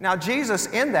 Now, Jesus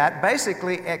in that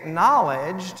basically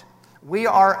acknowledged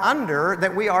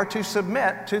that we are to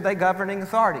submit to the governing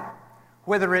authority.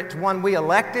 Whether it's one we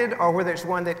elected or whether it's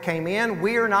one that came in,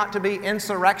 we are not to be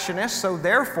insurrectionists, so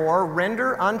therefore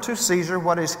render unto Caesar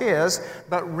what is his,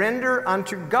 but render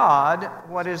unto God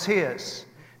what is his.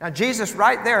 Now, Jesus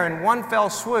right there in one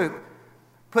fell swoop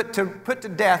put to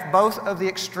death both of the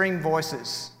extreme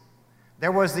voices.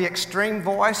 There was the extreme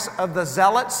voice of the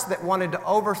zealots that wanted to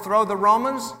overthrow the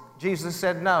Romans. Jesus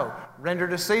said, no, render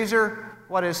to Caesar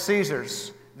what is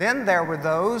Caesar's. Then there were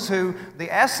those the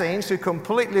Essenes, who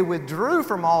completely withdrew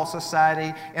from all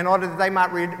society in order that they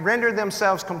might render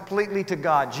themselves completely to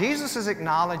God. Jesus is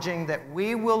acknowledging that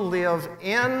we will live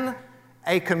in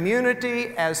a community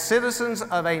as citizens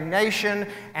of a nation,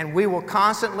 and we will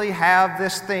constantly have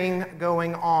this thing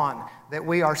going on, that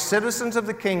we are citizens of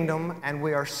the kingdom and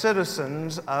we are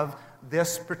citizens of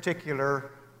this particular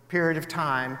period of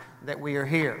time that we are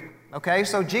here. Okay,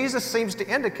 so Jesus seems to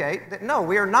indicate that no,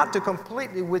 we are not to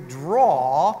completely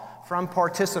withdraw from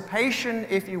participation,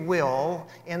 if you will,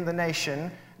 in the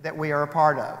nation that we are a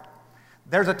part of.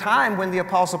 There's a time when the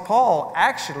Apostle Paul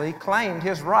actually claimed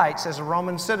his rights as a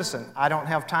Roman citizen. I don't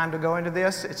have time to go into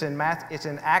this. It's in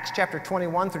Acts chapter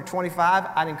 21 through 25.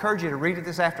 I'd encourage you to read it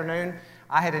this afternoon.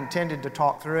 I had intended to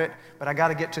talk through it, but I got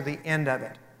to get to the end of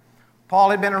it.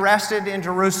 Paul had been arrested in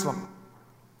Jerusalem.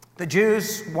 The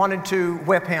Jews wanted to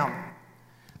whip him.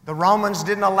 The Romans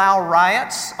didn't allow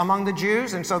riots among the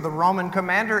Jews, and so the Roman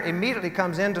commander immediately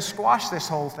comes in to squash this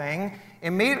whole thing,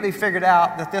 immediately figured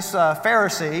out that this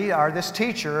Pharisee, or this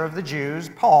teacher of the Jews,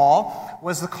 Paul,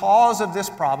 was the cause of this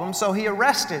problem, so he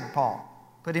arrested Paul,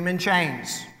 put him in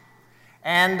chains.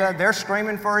 And they're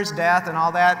screaming for his death and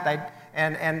all that.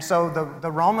 And so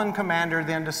the Roman commander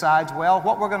then decides, well,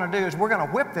 what we're going to do is we're going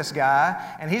to whip this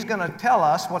guy, and he's going to tell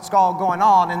us what's all going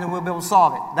on, and then we'll be able to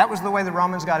solve it. That was the way the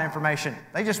Romans got information.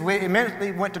 They just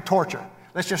immediately went to torture.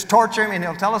 Let's just torture him, and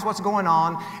he'll tell us what's going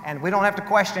on, and we don't have to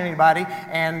question anybody.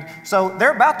 And so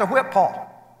they're about to whip Paul.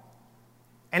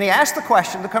 And he asked the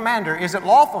question, the commander, is it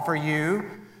lawful for you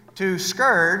to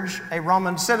scourge a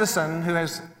Roman citizen who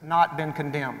has not been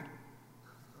condemned?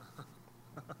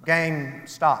 Game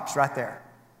stops right there.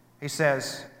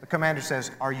 The commander says,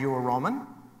 are you a Roman?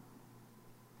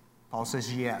 Paul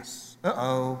says, yes.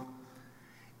 Uh-oh.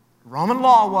 Roman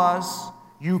law was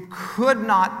you could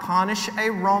not punish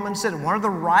a Roman citizen. One of the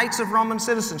rights of Roman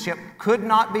citizenship could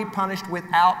not be punished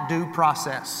without due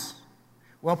process.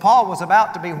 Well, Paul was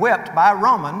about to be whipped by a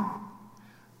Roman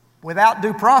without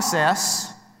due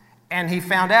process, and he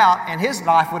found out, and his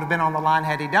life would have been on the line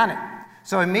had he done it.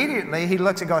 So immediately he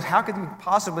looks and goes, how could you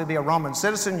possibly be a Roman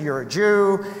citizen? You're a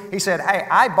Jew. He said, hey,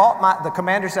 the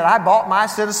commander said, I bought my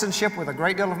citizenship with a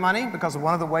great deal of money, because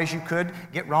one of the ways you could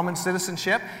get Roman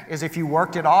citizenship is if you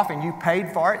worked it off and you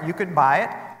paid for it, you could buy it.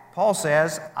 Paul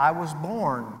says, I was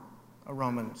born a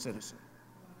Roman citizen.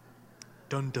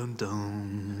 Dun, dun,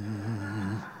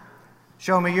 dun.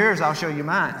 Show me yours, I'll show you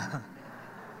mine.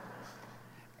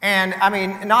 And I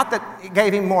mean, not that it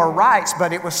gave him more rights,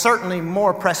 but it was certainly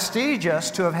more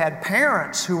prestigious to have had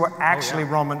parents who were actually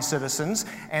Roman citizens.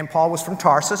 And Paul was from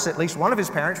Tarsus. At least one of his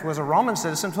parents was a Roman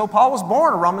citizen. So Paul was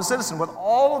born a Roman citizen with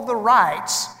all of the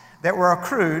rights that were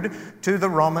accrued to the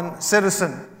Roman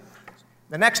citizen.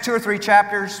 The next 2 or 3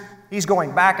 chapters, he's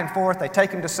going back and forth. They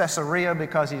take him to Caesarea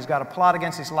because he's got a plot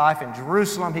against his life in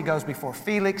Jerusalem. He goes before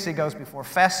Felix. He goes before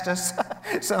Festus.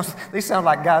 These sound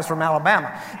like guys from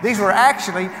Alabama. These were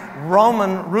actually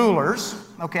Roman rulers,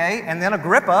 okay? And then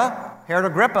Herod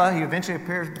Agrippa, he eventually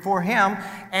appears before him.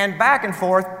 And back and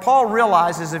forth, Paul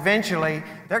realizes eventually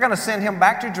they're going to send him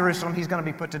back to Jerusalem. He's going to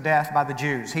be put to death by the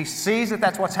Jews. He sees that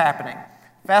that's what's happening.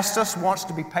 Festus wants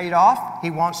to be paid off.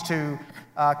 He wants to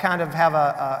kind of have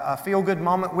a feel-good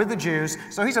moment with the Jews.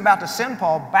 So he's about to send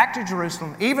Paul back to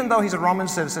Jerusalem. Even though he's a Roman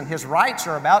citizen, his rights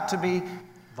are about to be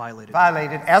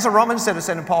violated as a Roman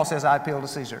citizen, and Paul says, I appeal to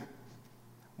Caesar.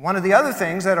 One of the other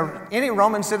things that any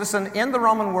Roman citizen in the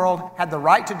Roman world had the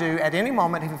right to do at any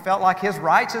moment, if he felt like his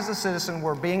rights as a citizen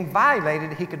were being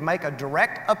violated, he could make a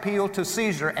direct appeal to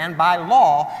Caesar, and by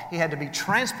law, he had to be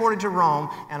transported to Rome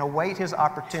and await his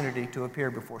opportunity to appear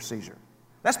before Caesar.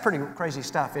 That's pretty crazy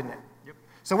stuff, isn't it?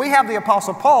 So we have the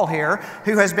Apostle Paul here,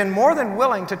 who has been more than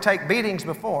willing to take beatings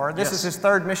before. This is his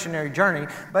 3rd missionary journey.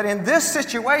 But in this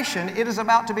situation, it is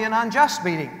about to be an unjust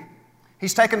beating.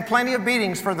 He's taken plenty of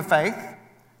beatings for the faith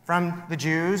from the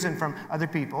Jews and from other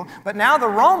people. But now the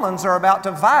Romans are about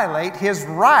to violate his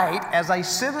right as a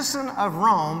citizen of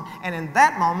Rome. And in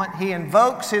that moment, he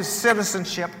invokes his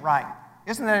citizenship right.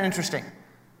 Isn't that interesting?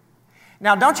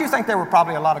 Now, don't you think there were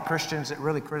probably a lot of Christians that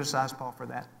really criticized Paul for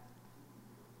that?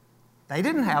 They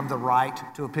didn't have the right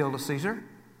to appeal to Caesar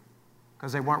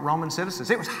because they weren't Roman citizens.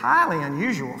 It was highly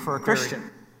unusual for a Christian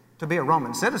to be a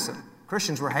Roman citizen.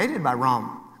 Christians were hated by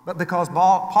Rome. But because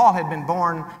Paul had been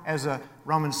born as a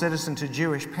Roman citizen to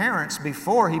Jewish parents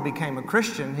before he became a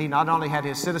Christian, he not only had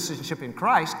his citizenship in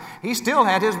Christ, he still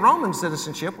had his Roman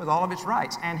citizenship with all of its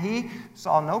rights. And he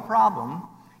saw no problem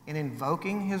in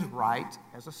invoking his right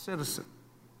as a citizen.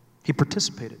 He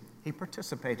participated. He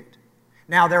participated.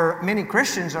 Now, there are many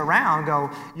Christians around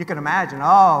you can imagine,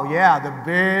 oh, yeah, the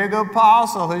big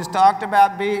apostle who's talked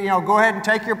about go ahead and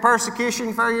take your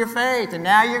persecution for your faith, and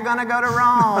now you're going to go to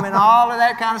Rome and all of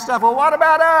that kind of stuff. Well, what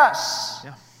about us?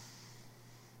 Yeah.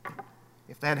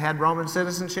 If they had had Roman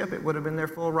citizenship, it would have been their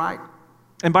full right.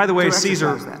 And by the way,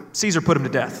 Caesar put him to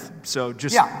death. So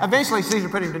eventually Caesar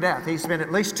put him to death. He spent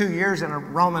at least 2 years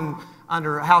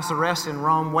under house arrest in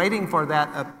Rome, waiting for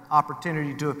that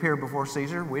opportunity to appear before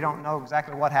Caesar. We don't know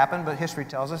exactly what happened, but history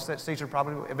tells us that Caesar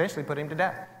probably eventually put him to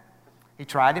death. He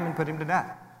tried him and put him to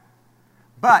death.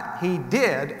 But he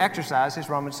did exercise his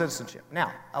Roman citizenship.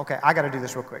 Now, okay, I got to do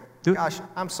this real quick. Gosh,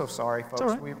 I'm so sorry, folks.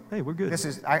 It's all right. Hey, we're good.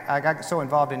 I got so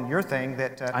involved in your thing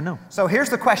that... I know. So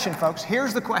here's the question, folks.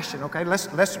 Here's the question, okay?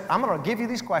 I'm going to give you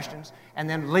these questions and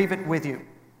then leave it with you.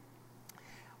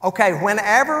 Okay,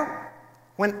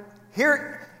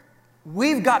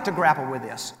 we've got to grapple with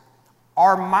this.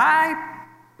 Are my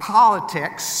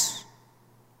politics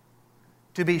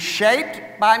to be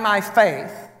shaped by my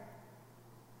faith,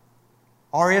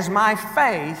 or is my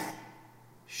faith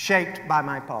shaped by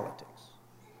my politics?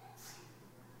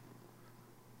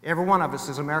 Every one of us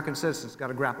as American citizens got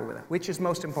to grapple with it. Which is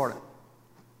most important?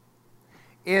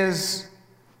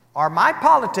 Are my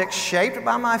politics shaped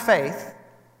by my faith,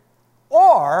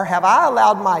 or have I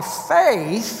allowed my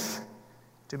faith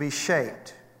to be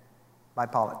shaped by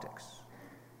politics?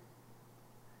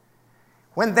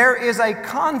 When there is a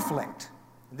conflict,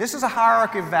 this is a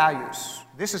hierarchy of values.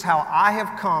 This is how I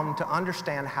have come to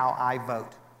understand how I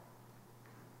vote.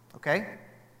 Okay?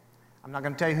 I'm not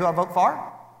going to tell you who I vote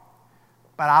for,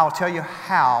 but I'll tell you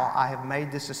how I have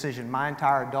made this decision my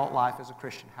entire adult life as a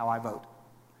Christian, how I vote.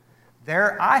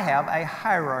 I have a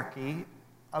hierarchy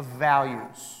of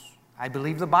values. I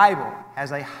believe the Bible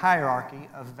has a hierarchy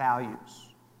of values.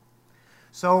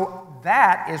 So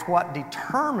that is what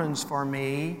determines for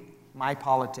me my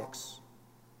politics.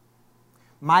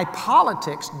 My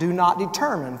politics do not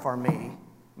determine for me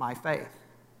my faith.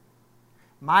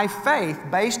 My faith,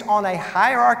 based on a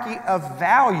hierarchy of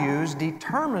values,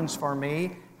 determines for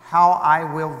me how I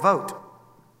will vote.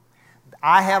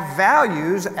 I have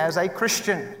values as a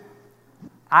Christian.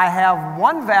 I have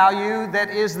one value that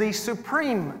is the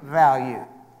supreme value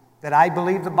that I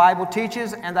believe the Bible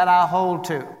teaches and that I hold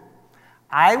to.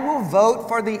 I will vote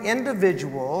for the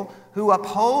individual who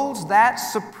upholds that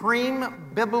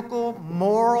supreme biblical,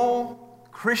 moral,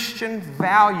 Christian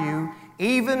value,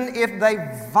 even if they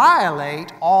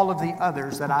violate all of the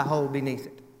others that I hold beneath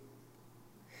it.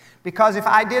 Because if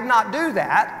I did not do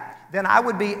that, then I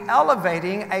would be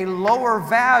elevating a lower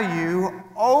value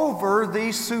over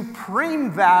the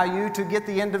supreme value to get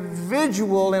the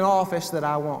individual in office that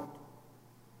I want.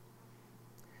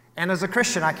 And as a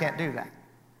Christian, I can't do that.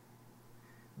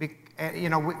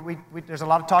 There's a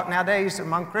lot of talk nowadays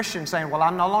among Christians saying, well,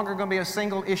 I'm no longer going to be a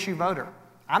single issue voter.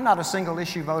 I'm not a single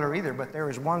issue voter either, but there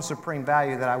is one supreme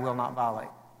value that I will not violate.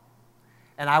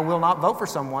 And I will not vote for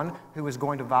someone who is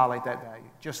going to violate that value.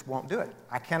 Just won't do it.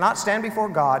 I cannot stand before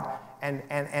God and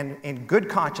in good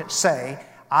conscience say,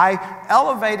 I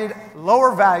elevated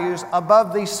lower values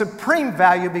above the supreme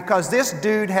value because this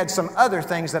dude had some other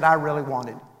things that I really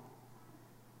wanted.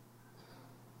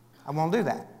 I won't do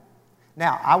that.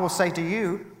 Now, I will say to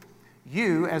you,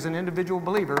 you as an individual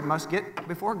believer must get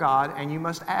before God and you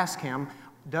must ask Him,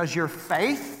 does your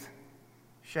faith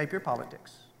shape your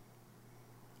politics?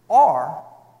 Or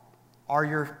are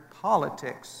your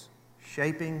politics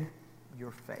shaping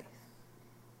your faith?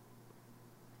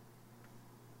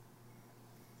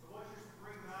 So what's your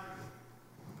supreme value?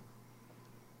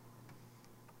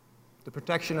 The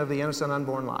protection of the innocent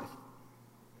unborn life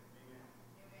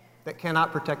that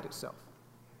cannot protect itself.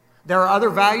 There are other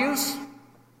values.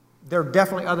 There are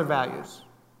definitely other values.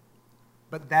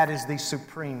 But that is the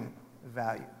supreme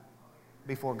value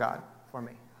before God for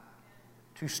me.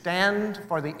 To stand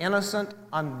for the innocent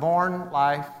unborn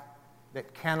life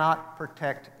that cannot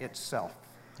protect itself.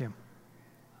 Yeah.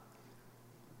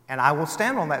 And I will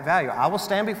stand on that value. I will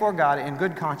stand before God in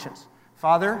good conscience.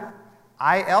 Father,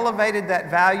 I elevated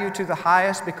that value to the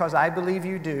highest because I believe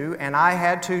you do, and I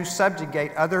had to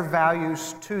subjugate other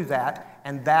values to that,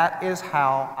 and that is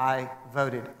how I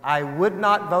voted. I would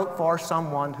not vote for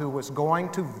someone who was going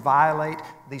to violate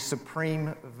the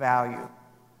supreme value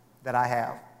that I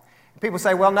have. People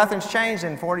say, well, nothing's changed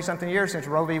in 40-something years since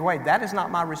Roe v. Wade. That is not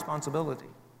my responsibility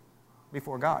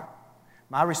before God.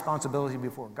 My responsibility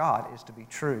before God is to be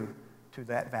true to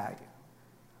that value.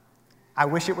 I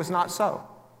wish it was not so,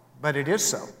 but it is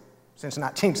so. Since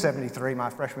 1973, my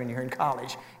freshman year in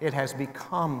college, it has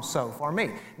become so for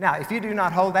me. Now, if you do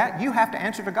not hold that, you have to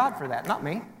answer to God for that, not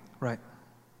me. Right.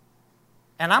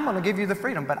 And I'm going to give you the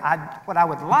freedom, but what I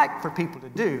would like for people to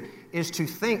do is to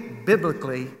think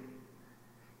biblically,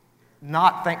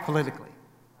 not think politically.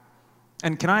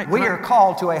 And we are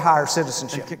called to a higher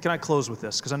citizenship. Can I close with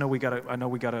this? Because I know we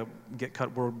gotta get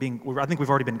cut. I think we've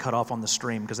already been cut off on the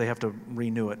stream because they have to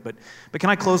renew it. But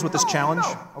can I close with this challenge?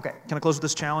 No. Okay. Can I close with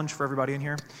this challenge for everybody in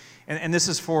here? And this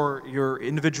is for your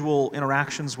individual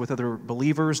interactions with other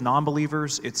believers,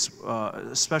 non-believers. It's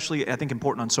especially, I think,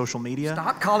 important on social media.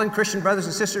 Stop calling Christian brothers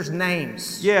and sisters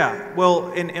names. Yeah,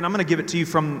 well, and I'm going to give it to you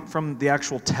from the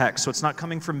actual text. So it's not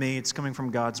coming from me, it's coming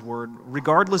from God's Word.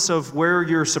 Regardless of where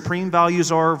your supreme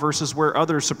values are versus where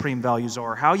other supreme values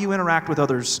are, how you interact with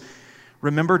others,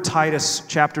 remember Titus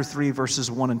chapter 3, verses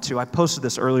 1 and 2. I posted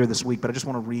this earlier this week, but I just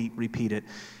want to repeat it.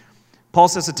 Paul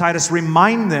says to Titus,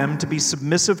 remind them to be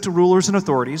submissive to rulers and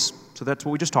authorities, so that's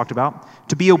what we just talked about,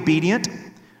 to be obedient,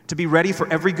 to be ready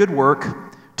for every good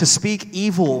work, to speak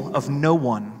evil of no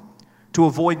one, to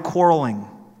avoid quarreling,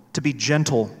 to be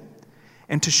gentle,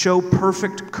 and to show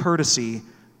perfect courtesy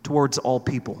towards all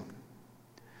people.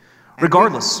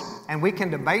 Regardless. And we can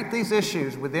debate these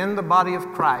issues within the body of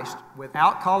Christ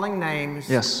without calling names.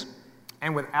 Yes.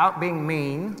 And without being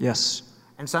mean. Yes.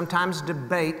 And sometimes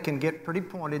debate can get pretty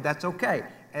pointed. That's okay,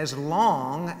 as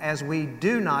long as we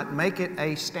do not make it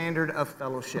a standard of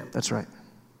fellowship. That's right.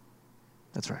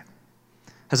 That's right.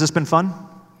 Has this been fun?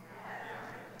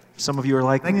 Some of you are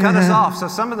like, they cut us off. So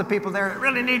some of the people there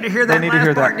really need to hear that. They need to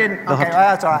hear that. Didn't. Okay,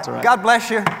 well, that's all right. God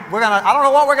bless you. I don't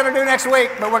know what we're going to do next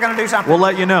week, but we're going to do something. We'll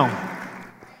let you know.